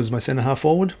 Mackay was my centre-half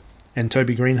forward. And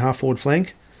Toby Green half-forward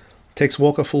flank. Tex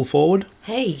Walker full forward.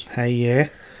 Hey, yeah.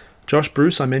 Josh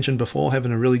Bruce, I mentioned before,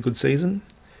 having a really good season.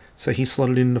 So he's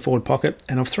slotted in the forward pocket.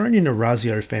 And I've thrown in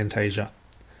Orazio Fantasia.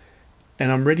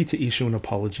 And I'm ready to issue an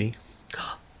apology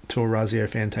to Orazio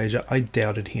Fantasia. I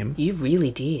doubted him. You really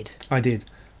did. I did.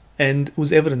 And it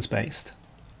was evidence-based.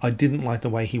 I didn't like the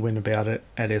way he went about it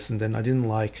at Essendon. I didn't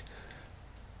like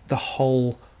the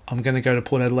whole, I'm going to go to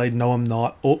Port Adelaide. No, I'm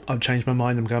not. Oh, I've changed my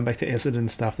mind. I'm going back to Essendon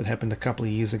stuff that happened a couple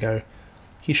of years ago.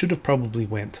 He should have probably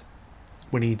went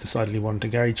when he decided he wanted to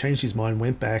go. He changed his mind,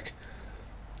 went back,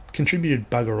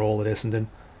 contributed bugger all at Essendon.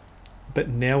 But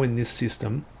now in this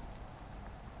system,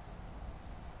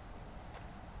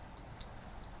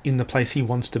 in the place he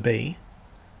wants to be,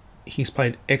 he's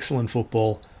played excellent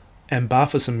football, and bar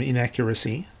for some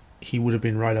inaccuracy, he would have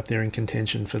been right up there in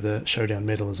contention for the showdown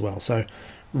medal as well. So,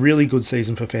 really good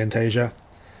season for Fantasia.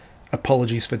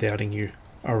 Apologies for doubting you,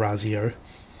 Orazio.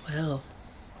 Wow.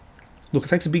 Look, it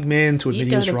takes a big man to admit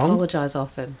he was wrong. You don't apologise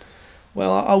often.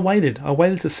 Well, I waited. I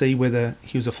waited to see whether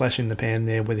he was a flash in the pan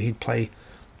there, whether he'd play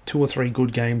 2 or 3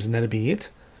 good games and that'd be it.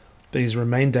 But he's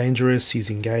remained dangerous, he's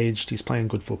engaged, he's playing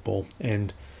good football,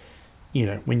 and,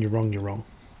 when you're wrong, you're wrong.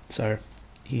 So,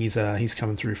 he's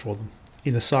coming through for them.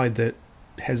 In a side that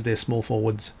has their small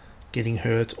forwards getting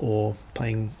hurt or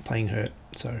playing hurt.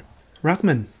 So,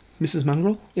 Ruckman, Mrs.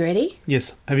 Mongrel? You ready?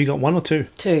 Yes. Have you got 1 or 2?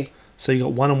 2. So you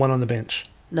got 1 and 1 on the bench?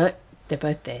 No. They're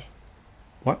both there.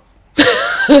 What?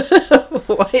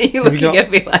 Why are you looking at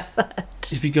me like that?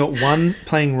 If you got 1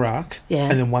 playing ruck, yeah,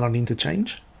 and then 1 on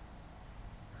interchange?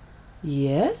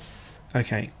 Yes.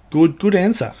 Okay. Good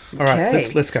answer. All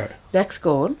right, let's go. Max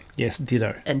Gawn. Yes,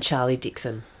 ditto. And Charlie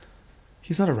Dixon.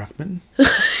 He's not a ruckman.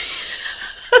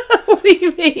 What do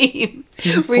you mean?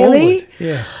 He's a really? Forward.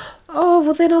 Yeah. Oh,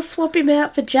 well then I'll swap him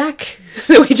out for Jack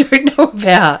that we don't know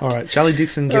about. All right, Charlie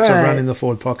Dixon gets a run in the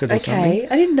forward pocket or something. Okay,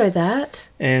 I didn't know that.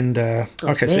 And, so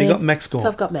you got Max Gawn. So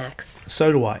I've got Max.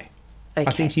 So do I. Okay.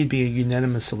 I think he'd be a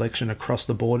unanimous selection across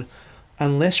the board.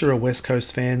 Unless you're a West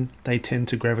Coast fan, they tend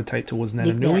to gravitate towards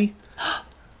Natanui.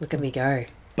 Look at me go.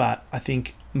 But I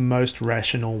think most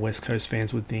rational West Coast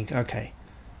fans would think, okay,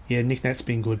 yeah, Nick Nat's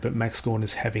been good, but Max Gawn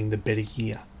is having the better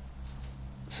year.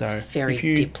 So it's very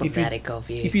diplomatic of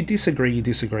you. If you disagree, you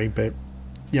disagree, but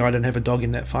I don't have a dog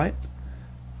in that fight.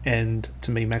 And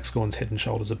to me, Max Gawn's head and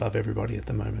shoulders above everybody at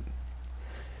the moment.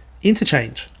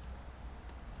 Interchange.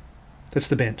 That's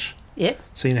the bench. Yep.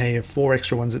 So you have 4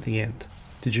 extra ones at the end.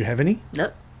 Did you have any?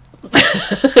 No.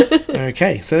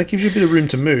 Okay, so that gives you a bit of room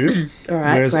to move. All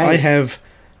right, whereas great. I have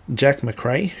Jack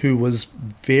McRae, who was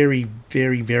very,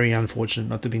 very, very unfortunate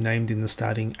not to be named in the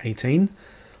starting 18.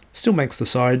 Still makes the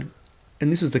side.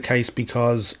 And this is the case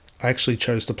because I actually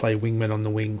chose to play wingman on the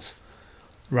wings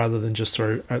rather than just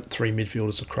throw 3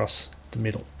 midfielders across the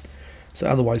middle. So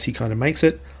otherwise he kind of makes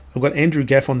it. I've got Andrew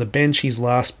Gaff on the bench. His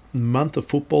last month of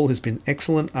football has been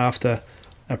excellent after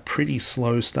a pretty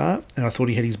slow start, and I thought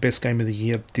he had his best game of the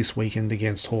year this weekend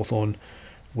against Hawthorn,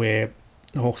 where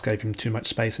the Hawks gave him too much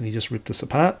space and he just ripped us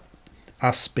apart.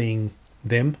 Us being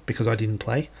them, because I didn't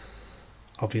play,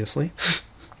 obviously.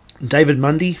 David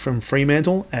Mundy from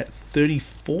Fremantle at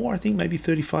 34, I think, maybe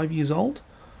 35 years old.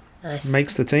 Nice.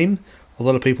 Makes the team. A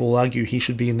lot of people will argue he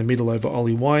should be in the middle over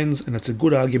Ollie Wines, and it's a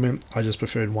good argument. I just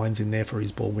preferred Wines in there for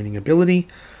his ball-winning ability.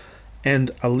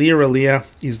 And Alir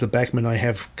is the backman I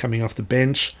have coming off the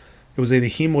bench. It was either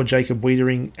him or Jacob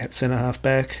Wiedering at centre-half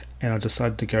back, and I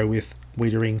decided to go with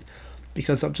Wiedering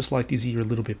because I've just liked his year a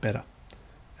little bit better.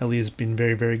 Alir's been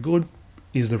very, very good.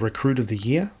 Is the recruit of the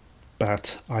year,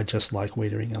 but I just like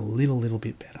Wiedering a little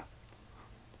bit better.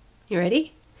 You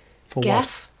ready? For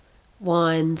Gaff,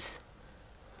 Wines,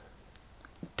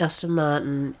 Dustin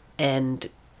Martin, and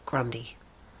Grundy.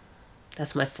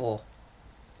 That's my 4.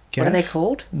 Gaff, what are they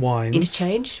called? Wines.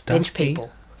 Interchange? Bench Dusty,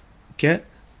 people.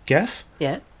 Gaff,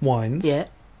 Yeah. Wines, Yeah.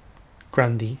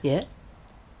 Grundy, Yeah.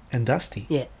 and Dusty.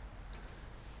 Yeah.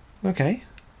 Okay.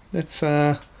 That's,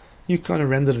 you kind of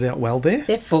rounded it out well there.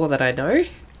 They're 4 that I know.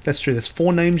 That's true. There's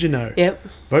 4 names you know. Yep.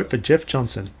 Vote for Jeff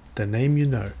Johnson, the name you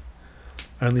know.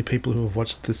 Only people who have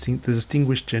watched The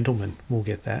Distinguished Gentleman will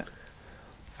get that.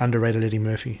 Underrated Eddie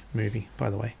Murphy movie, by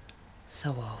the way.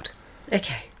 So old.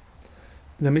 Okay.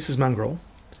 Now, Mrs. Mongrel,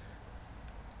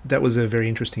 that was a very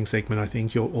interesting segment, I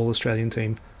think. Your All-Australian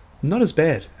team, not as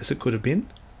bad as it could have been.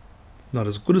 Not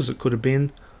as good as it could have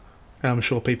been. And I'm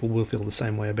sure people will feel the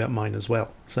same way about mine as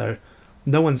well. So,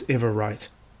 no one's ever right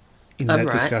in that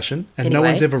discussion. And no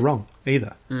one's ever wrong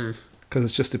either. Because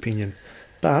it's just opinion.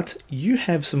 But you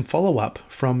have some follow-up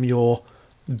from your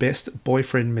best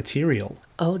boyfriend material.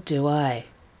 Oh, do I?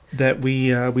 That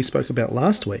we spoke about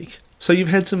last week. So you've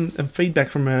had some feedback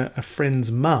from a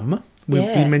friend's mum. We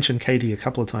mentioned Katie a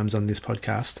couple of times on this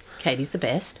podcast. Katie's the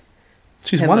best.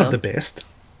 She's her one mum. Of the best.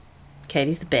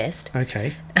 Katie's the best.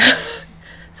 Okay.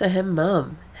 So her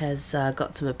mum has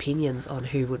got some opinions on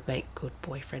who would make good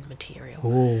boyfriend material.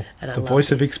 Oh, the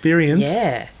voice of experience.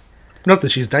 Yeah. Not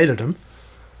that she's dated him.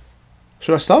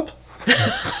 Should I stop?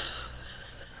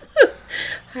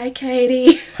 Hi,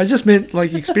 Katie. I just meant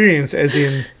like experience as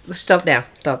in... Stop now.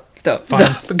 Stop,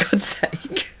 for God's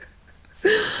sake.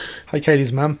 Hi,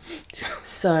 Katie's mum.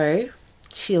 So,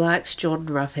 she likes Jordan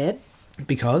Roughhead.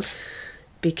 Because?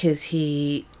 Because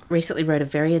he recently wrote a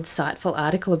very insightful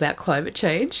article about climate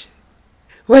change.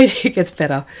 Wait, it gets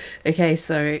better. Okay,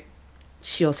 so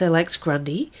she also likes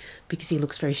Grundy because he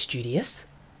looks very studious.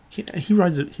 He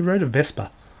wrote a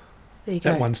Vespa. There you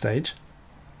go. At one stage.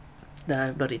 No,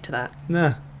 I'm not into that.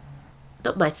 Nah.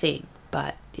 Not my thing,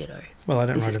 but, you know. Well, I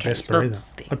don't ride a Vespa either.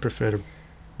 I'd prefer to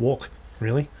walk,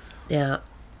 really. Now,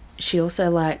 she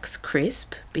also likes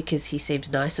Crisp because he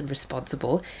seems nice and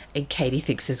responsible, and Katie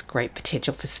thinks there's great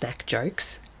potential for snack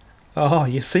jokes. Oh,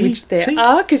 you see? Which there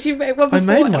are, because you made one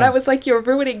before, and I was like, you're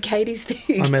ruining Katie's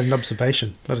thing. I made an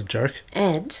observation, not a joke.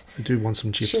 And I do want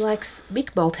some chips. She likes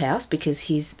Mick Malthouse because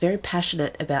he's very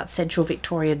passionate about Central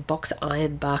Victorian box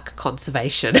ironbark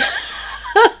conservation.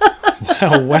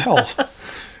 Wow.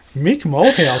 Mick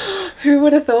Malthouse. Who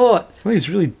would have thought? Well, he's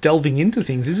really delving into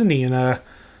things, isn't he? And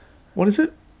what is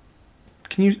it?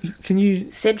 Can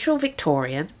you Central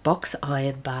Victorian box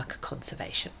ironbark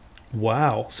conservation.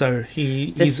 Wow. So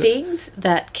he's things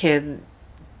that can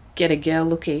get a girl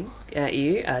looking at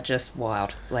you are just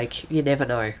wild. Like, you never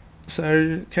know.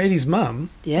 So Katie's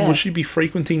mum, will she be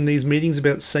frequenting these meetings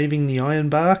about saving the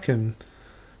ironbark and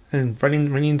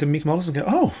running into Mick Malthouse and go,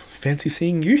 oh, fancy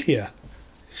seeing you here?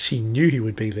 She knew he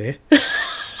would be there.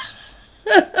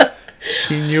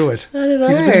 She knew it. I don't know.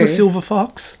 He's a bit of a silver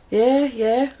fox.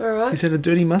 Yeah, all right. He's had a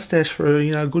dirty mustache for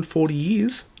a good 40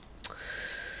 years.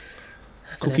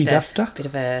 Cookie duster. Bit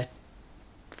of a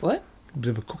what? A bit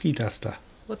of a cookie duster.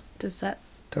 What does that?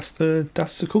 Dusts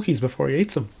the cookies before he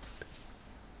eats them.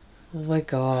 Oh my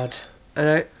god! I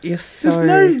don't. You're so.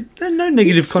 There's no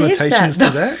negative connotations to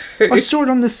that. I saw it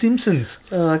on The Simpsons.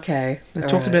 Oh, okay. They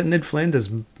talked about Ned Flanders'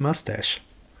 mustache.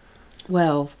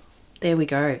 Well, there we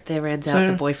go. There rounds out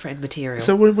the boyfriend material.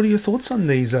 So, what are your thoughts on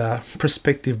these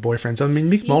prospective boyfriends? I mean,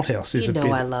 Mick Malthouse is a bit.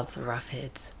 I love the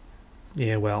Roughheads.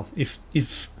 Yeah, well, if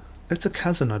that's a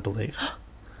cousin, I believe.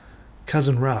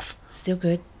 Cousin Rough. Still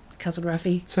good. Cousin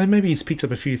Ruffy. So maybe he's picked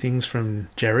up a few things from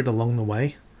Jared along the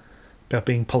way about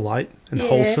being polite and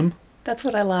wholesome. That's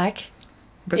what I like.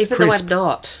 But even though I'm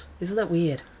not. Isn't that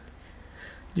weird?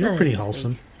 You're pretty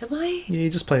wholesome. Am I? Yeah, you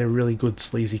just play a really good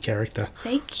sleazy character.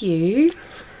 Thank you.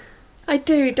 I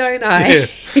do, don't I? Yeah,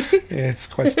 it's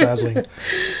quite startling.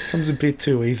 Comes a bit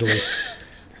too easily.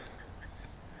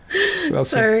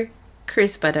 So,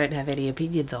 crisp I don't have any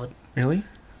opinions on. Really?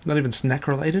 Not even snack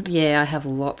related? Yeah, I have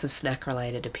lots of snack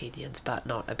related opinions, but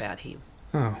not about him.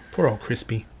 Oh, poor old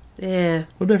Crispy. Yeah.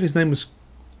 What about if his name was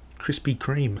Krispy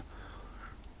Kreme?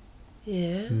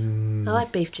 Yeah. I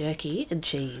like beef jerky and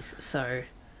cheese, so...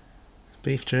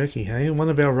 Beef jerky, hey? One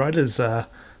of our writers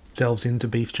delves into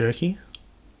beef jerky.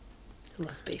 I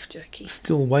love beef jerky.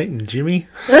 Still waiting, Jimmy.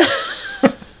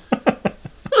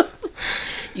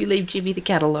 You leave Jimmy the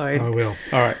cat alone. I will.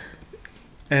 All right.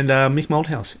 And Mick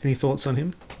Malthouse, any thoughts on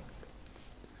him?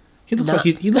 He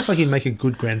looks like he'd make a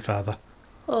good grandfather.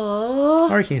 Oh.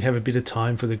 I reckon he'd have a bit of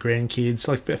time for the grandkids,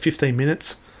 like about 15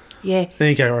 minutes. Yeah. Then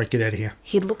you go, all right, get out of here.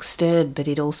 He'd look stern, but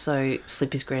he'd also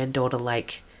slip his granddaughter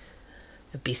like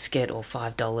a biscuit or $5.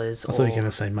 I thought you were going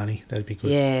to say money. That'd be good.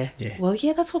 Yeah. Yeah. Well,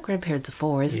 yeah, that's what grandparents are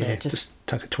for, isn't it? Just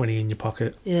tuck a 20 in your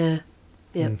pocket. Yeah.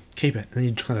 Yeah. Keep it. And then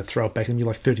you kind of throw it back and you're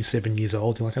like 37 years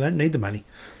old. You're like, I don't need the money.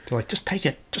 They're like, just take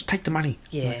it. Just take the money.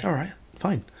 Yeah. Like, all right,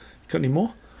 fine. Got any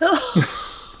more?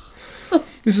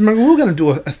 Mrs. Mungo, we were going to do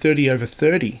a 30 over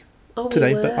 30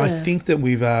 today, but I think that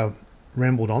we've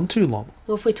rambled on too long.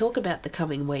 Well, if we talk about the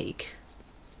coming week...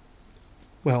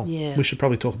 Well, we should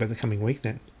probably talk about the coming week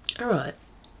then. All right.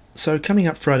 So, coming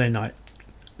up Friday night,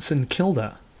 St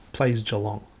Kilda plays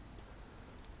Geelong.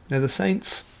 Now, the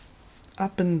Saints,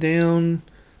 up and down,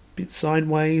 bit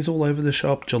sideways, all over the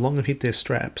shop. Geelong have hit their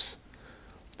straps.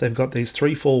 They've got these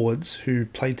three forwards who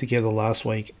played together last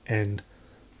week and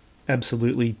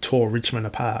absolutely tore Richmond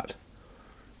apart.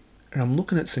 And I'm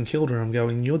looking at St Kilda and I'm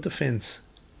going, your defence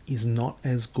is not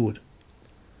as good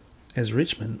as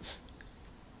Richmond's.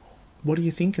 What are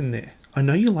you thinking there? I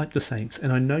know you like the Saints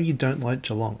and I know you don't like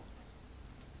Geelong.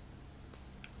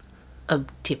 I'm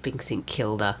tipping St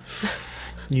Kilda.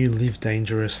 You live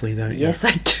dangerously, don't you? Yes,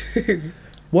 I do.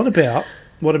 What about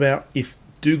if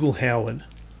Dougal Howard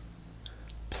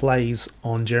plays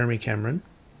on Jeremy Cameron,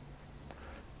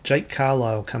 Jake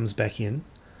Carlisle comes back in,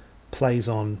 plays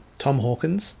on Tom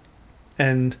Hawkins,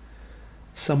 and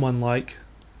someone like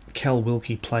Cal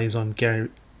Wilkie plays on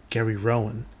Gary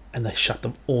Rowan, and they shut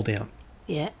them all down.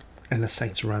 Yeah. And the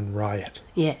Saints run riot.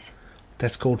 Yeah.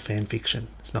 That's called fan fiction.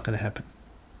 It's not going to happen.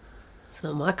 It's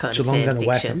not my kind of fan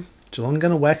fiction. Geelong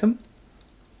going to whack them.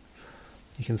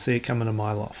 You can see it coming a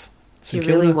mile off. Do you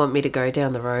really want me to go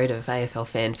down the road of AFL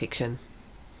fan fiction?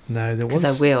 No, there was...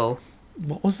 Because I will.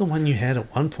 What was the one you had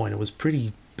at one point? It was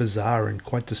pretty bizarre and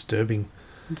quite disturbing.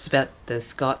 It's about the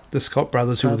Scott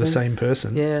brothers who were the same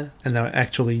person. Yeah. And they were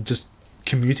actually just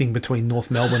commuting between North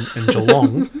Melbourne and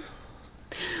Geelong.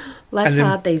 Life's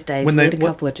hard these days. You need a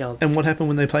couple of jobs. And what happened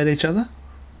when they played each other?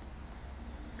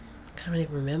 I can't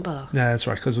even remember. No, that's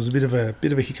right, because there was a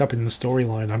bit of a hiccup in the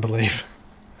storyline, I believe.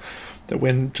 That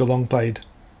when Geelong played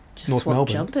North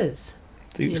Melbourne, jumpers.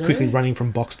 He was quickly running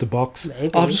from box to box.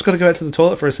 Maybe. Oh, I've just got to go out to the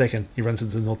toilet for a second. He runs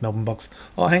into the North Melbourne box.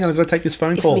 Oh, hang on, I've got to take this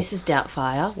phone call. If Mrs.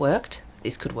 Doubtfire worked,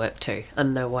 this could work too. I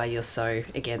don't know why you're so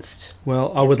against...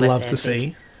 Well, I would love to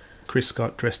see Chris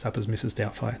Scott dressed up as Mrs.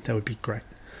 Doubtfire. That would be great.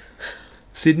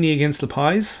 Sydney against the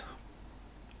Pies.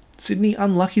 Sydney,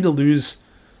 unlucky to lose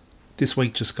this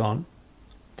week just gone.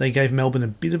 They gave Melbourne a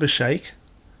bit of a shake,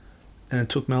 and it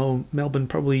took Melbourne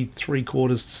probably 3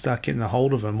 quarters to start getting a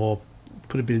hold of them or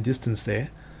put a bit of distance there.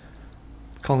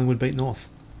 Collingwood beat North.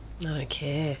 I don't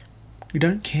care. You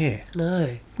don't care?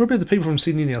 No. What about the people from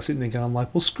Sydney now sitting there going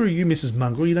like, well, screw you, Mrs.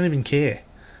 Mongrel, you don't even care.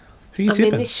 Who are you tipping?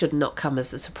 I mean, this should not come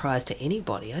as a surprise to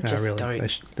anybody. I just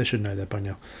don't. They should know that by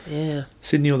now. Yeah.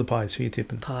 Sydney or the Pies? Who are you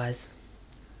tipping? Pies.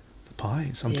 The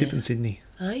Pies? I'm tipping Sydney.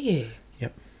 Are you?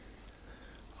 Yep.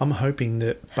 I'm hoping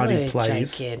that Buddy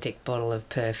plays. Gigantic bottle of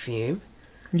perfume.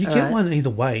 You get one either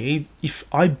way. If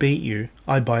I beat you,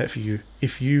 I buy it for you.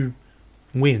 If you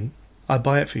win, I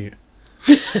buy it for you.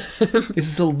 This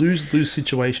is a lose-lose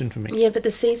situation for me. Yeah, but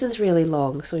the season's really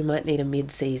long, so we might need a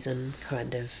mid-season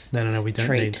kind of No, we don't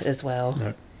treat as well.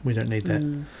 No, we don't need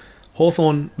that.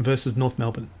 Hawthorn versus North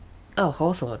Melbourne. Oh,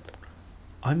 Hawthorn.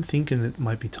 I'm thinking it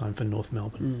might be time for North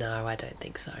Melbourne. No, I don't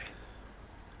think so.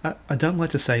 I don't like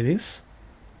to say this,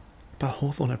 but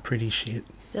Hawthorn are pretty shit.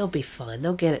 They'll be fine.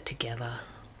 They'll get it together.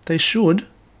 They should,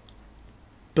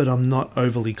 but I'm not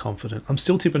overly confident. I'm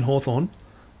still tipping Hawthorn,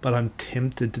 but I'm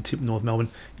tempted to tip North Melbourne.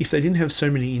 If they didn't have so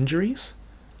many injuries,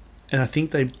 and I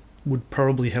think they would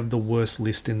probably have the worst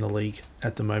list in the league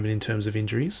at the moment in terms of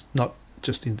injuries, not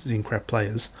just in crap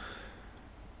players.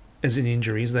 As in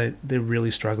injuries, they're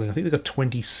really struggling. I think they've got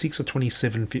 26 or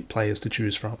 27 fit players to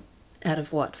choose from. Out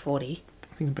of what, 40?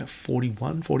 I think about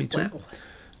 41, 42. Wow.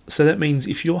 So that means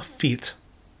if you're fit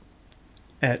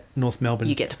at North Melbourne...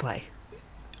 You get to play.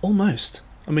 Almost.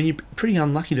 I mean, you're pretty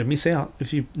unlucky to miss out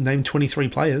if you name 23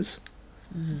 players.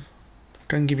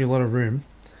 Can give you a lot of room.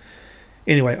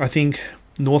 Anyway, I think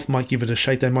North might give it a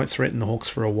shake. They might threaten the Hawks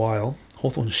for a while.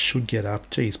 Hawthorn should get up.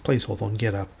 Geez, please, Hawthorn,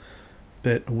 get up.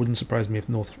 But it wouldn't surprise me if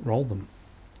North rolled them.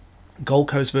 Gold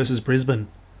Coast versus Brisbane.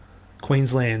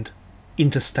 Queensland.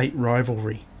 Interstate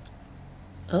rivalry.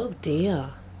 Oh,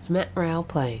 dear. Is Matt Rowell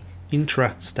playing?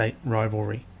 Intra-state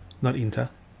rivalry. Not inter.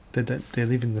 They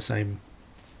live in the same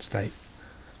state.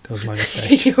 That was my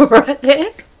mistake. You all right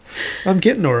there? I'm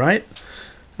getting all right.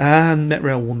 And Matt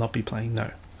Rowell will not be playing, no.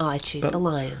 I choose the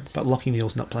Lions. But Lachie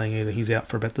Neale's not playing either. He's out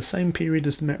for about the same period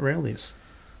as Matt Rowell is.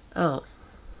 Oh.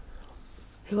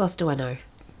 Who else do I know?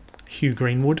 Hugh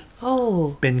Greenwood.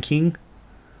 Oh. Ben King.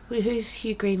 Who's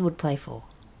Hugh Greenwood play for?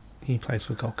 He plays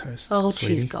for Gold Coast. I'll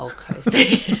choose Gold Coast.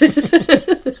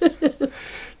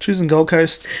 Choosing Gold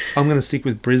Coast, I'm going to stick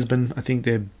with Brisbane. I think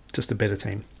they're just a better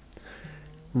team.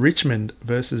 Richmond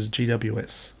versus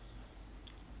GWS.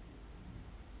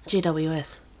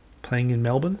 GWS. Playing in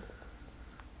Melbourne.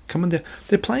 Coming down.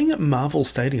 They're playing at Marvel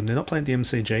Stadium. They're not playing at the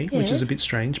MCG, which is a bit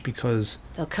strange because...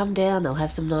 They'll come down, they'll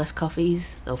have some nice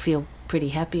coffees, they'll feel pretty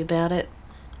happy about it.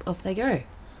 Off they go.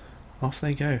 Off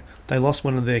they go. They lost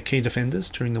one of their key defenders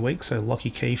during the week, so Lockie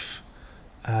Keefe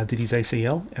did his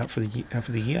ACL out for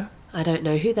the year. I don't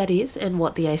know who that is and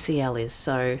what the ACL is,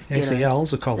 so... ACL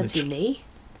is a college. That's your knee?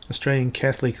 Australian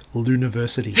Catholic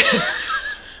University.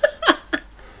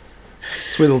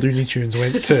 It's where the Looney Tunes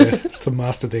went to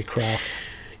master their craft.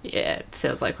 Yeah, it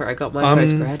sounds like where I got my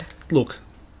postgrad. Look,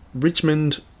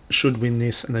 Richmond should win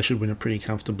this, and they should win it pretty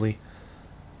comfortably.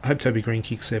 I hope Toby Green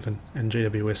kicks 7 and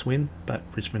GWS win, but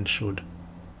Richmond should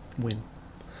win.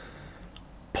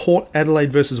 Port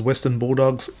Adelaide versus Western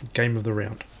Bulldogs, game of the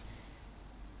round.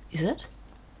 Is it?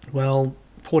 Well,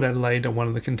 Port Adelaide are one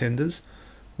of the contenders.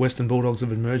 Western Bulldogs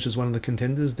have emerged as one of the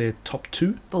contenders. They're top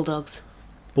 2. Bulldogs.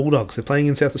 They're playing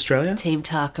in South Australia. Team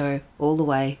Taco, all the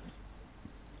way.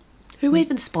 Who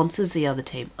even sponsors the other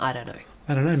team? I don't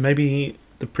know. Maybe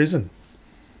the prison.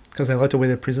 Because they like to wear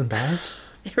their prison bars.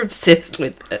 They're obsessed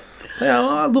with it.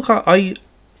 Yeah, look, I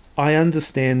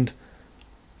understand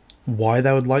why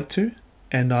they would like to.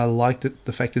 And I like that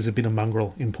the fact there's a bit of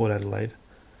mongrel in Port Adelaide.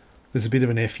 There's a bit of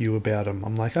an FU about them.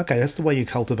 I'm like, okay, that's the way you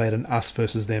cultivate an us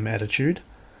versus them attitude.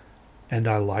 And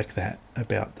I like that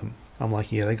about them. I'm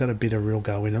like, yeah, they got a bit of real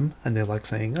go in them. And they're like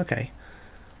saying, okay,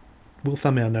 we'll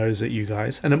thumb our nose at you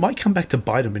guys. And it might come back to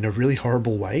bite them in a really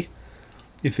horrible way.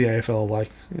 If the AFL are like,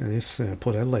 this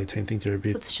Port Adelaide team think they're a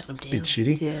bit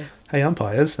shitty. Yeah. Hey,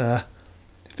 umpires, if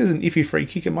there's an iffy free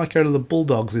kick, it might go to the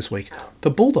Bulldogs this week. The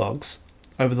Bulldogs,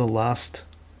 over the last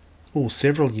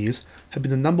several years, have been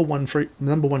the number one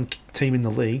team in the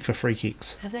league for free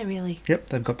kicks. Have they really? Yep,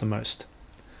 they've got the most.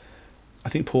 I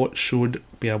think Port should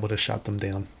be able to shut them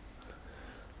down.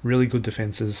 Really good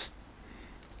defences.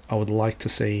 I would like to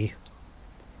see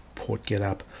Port get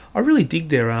up. I really dig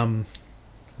their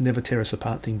never tear us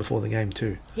apart thing before the game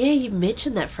too. Yeah, you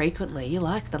mentioned that frequently. You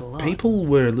like that a lot. People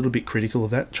were a little bit critical of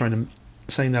that,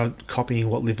 saying they were copying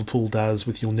what Liverpool does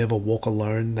with "You'll Never Walk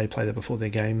Alone." They play that before their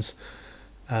games.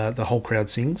 The whole crowd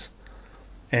sings,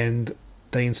 and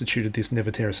they instituted this "Never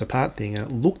Tear Us Apart" thing.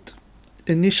 And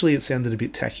initially it sounded a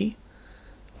bit tacky,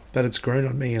 but it's grown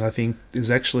on me, and I think there's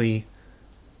actually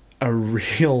a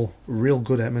real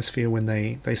good atmosphere when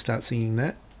they start singing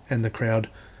that, and the crowd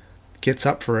gets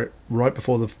up for it right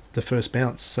before the first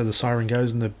bounce. So the siren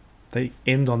goes and they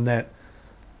end on that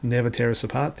 "Never Tear Us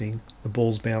Apart" thing. The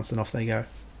ball's bounced and off they go.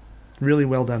 Really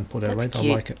well done, Port Adelaide. I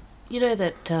like it. You know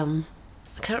that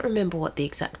I can't remember what the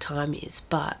exact time is,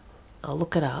 but I'll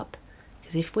look it up,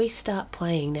 because if we start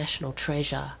playing National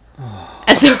Treasure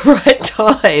at the right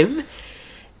time,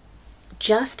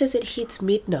 just as it hits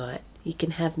midnight, you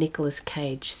can have Nicolas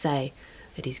Cage say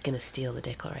that he's going to steal the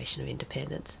Declaration of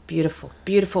Independence. Beautiful.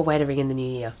 Beautiful way to ring in the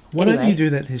new year. Why don't you do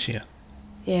that this year?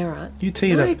 Yeah, right. You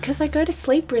tee it up. No, because I go to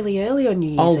sleep really early on New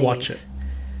Year's I'll Eve. watch it.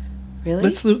 Really?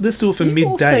 Let's do it for midday. You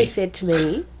also said to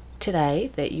me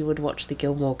today that you would watch the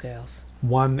Gilmore Girls.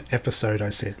 One episode, I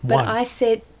said. But I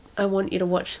said I want you to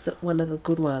watch one of the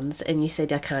good ones, and you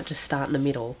said I can't just start in the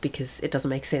middle because it doesn't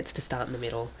make sense to start in the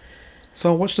middle.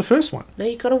 So I'll watch the first one. No,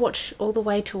 you've got to watch all the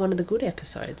way to one of the good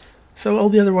episodes. So all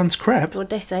the other ones crap? What'd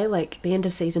they say, like the end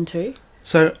of season 2?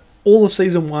 So all of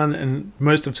season 1 and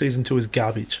most of season 2 is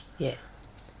garbage? Yeah.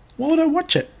 Why would I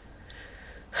watch it?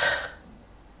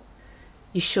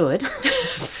 You should,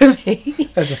 for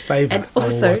me. As a favour. And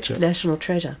also national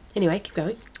treasure. Anyway, keep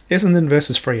going. Essendon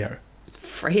versus Freo.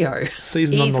 Freo.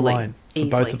 Season on the line for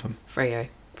both of them. Freo.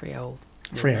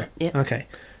 Yep. Okay.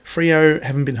 Freo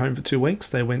haven't been home for 2 weeks.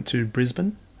 They went to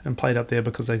Brisbane and played up there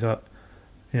because they got,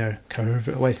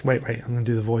 COVID. Wait. I'm going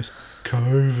to do the voice.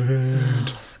 COVID.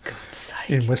 Oh, for God's sake.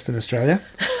 In Western Australia.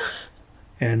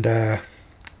 And,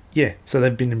 so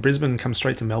they've been in Brisbane and come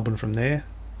straight to Melbourne from there.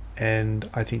 And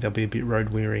I think they'll be a bit road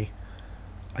weary.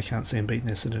 I can't see them beating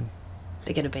Essendon.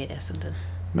 They're going to beat Essendon.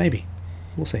 Maybe.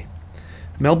 We'll see.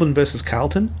 Melbourne versus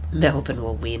Carlton. Melbourne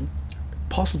will win.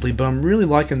 Possibly, but I'm really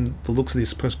liking the looks of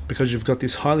this because you've got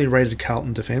this highly rated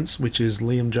Carlton defence, which is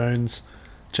Liam Jones,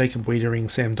 Jacob Wiedering,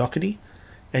 Sam Docherty,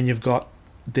 and you've got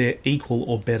their equal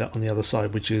or better on the other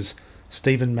side, which is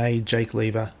Stephen May, Jake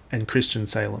Lever, and Christian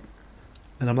Salem.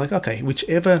 And I'm like, okay,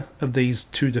 whichever of these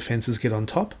two defences get on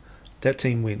top, that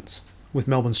team wins. With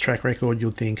Melbourne's track record,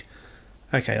 you'll think,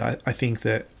 okay, I think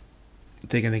that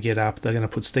they're going to get up, they're going to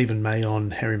put Stephen May on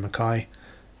Harry Mackay,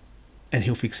 and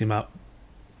he'll fix him up.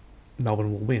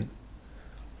 Melbourne will win.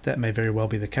 That may very well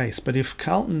be the case. But if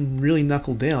Carlton really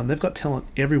knuckle down, they've got talent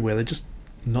everywhere. They're just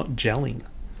not gelling.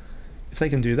 If they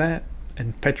can do that,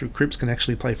 and Patrick Cripps can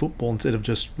actually play football instead of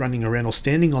just running around or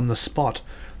standing on the spot,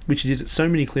 which he did at so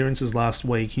many clearances last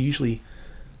week. He usually,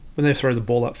 when they throw the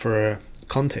ball up for a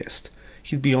contest,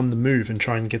 he'd be on the move and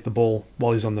try and get the ball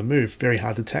while he's on the move. Very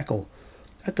hard to tackle.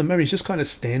 At the moment, he's just kind of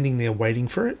standing there waiting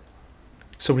for it.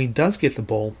 So when he does get the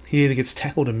ball, he either gets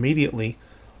tackled immediately,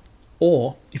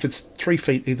 or if it's 3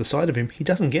 feet either side of him, he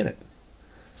doesn't get it.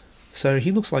 So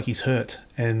he looks like he's hurt,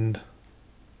 and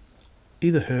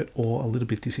either hurt or a little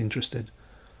bit disinterested.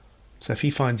 So if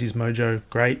he finds his mojo,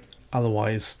 great.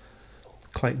 Otherwise,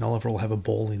 Clayton Oliver will have a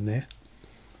ball in there.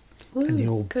 Ooh, and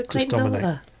he'll just dominate.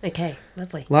 Oliver. Okay,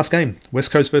 lovely. Last game, West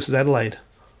Coast versus Adelaide.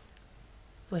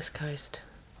 West Coast.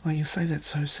 Oh, you say that's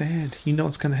so sad. You know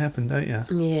what's going to happen, don't you?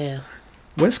 Yeah.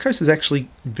 West Coast is actually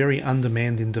very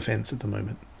undermanned in defence at the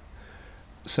moment.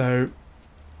 So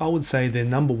I would say their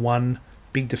number one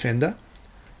big defender,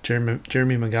 Jeremy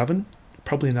McGovern,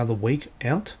 probably another week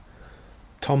out.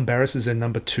 Tom Barrass is their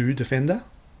number 2 defender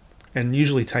and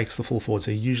usually takes the full forward,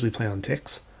 so he usually play on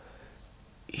Tex.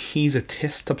 He's a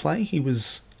test to play. He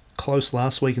was close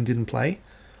last week and didn't play.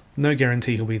 No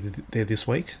guarantee he'll be there this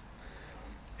week.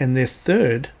 And their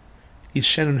third is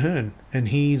Shannon Hearn, and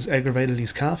he's aggravated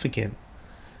his calf again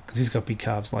because he's got big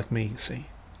calves like me, you see.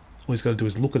 All he's got to do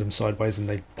is look at them sideways and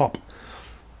they pop.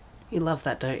 You love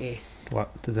that, don't you?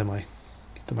 What? That my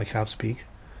calves big?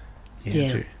 Yeah. I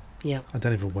do. Yeah. I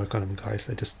don't even work on them, guys.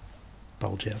 They just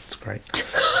bulge out. It's great.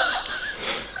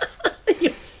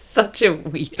 You're such a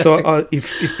weirdo. So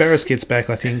if Barrass gets back,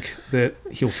 I think that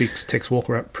he'll fix Tex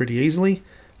Walker up pretty easily.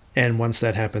 And once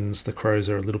that happens, the Crows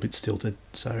are a little bit stilted.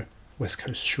 So West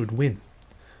Coast should win.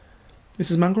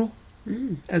 Mrs. Mongrel,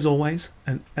 as always,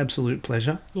 an absolute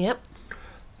pleasure. Yep.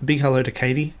 A big hello to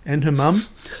Katie and her mum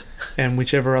and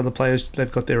whichever other players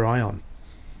they've got their eye on.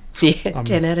 Yeah,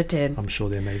 10 out of 10. I'm sure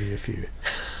there may be a few.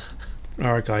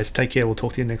 All right, guys. Take care. We'll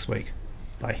talk to you next week.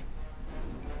 Bye.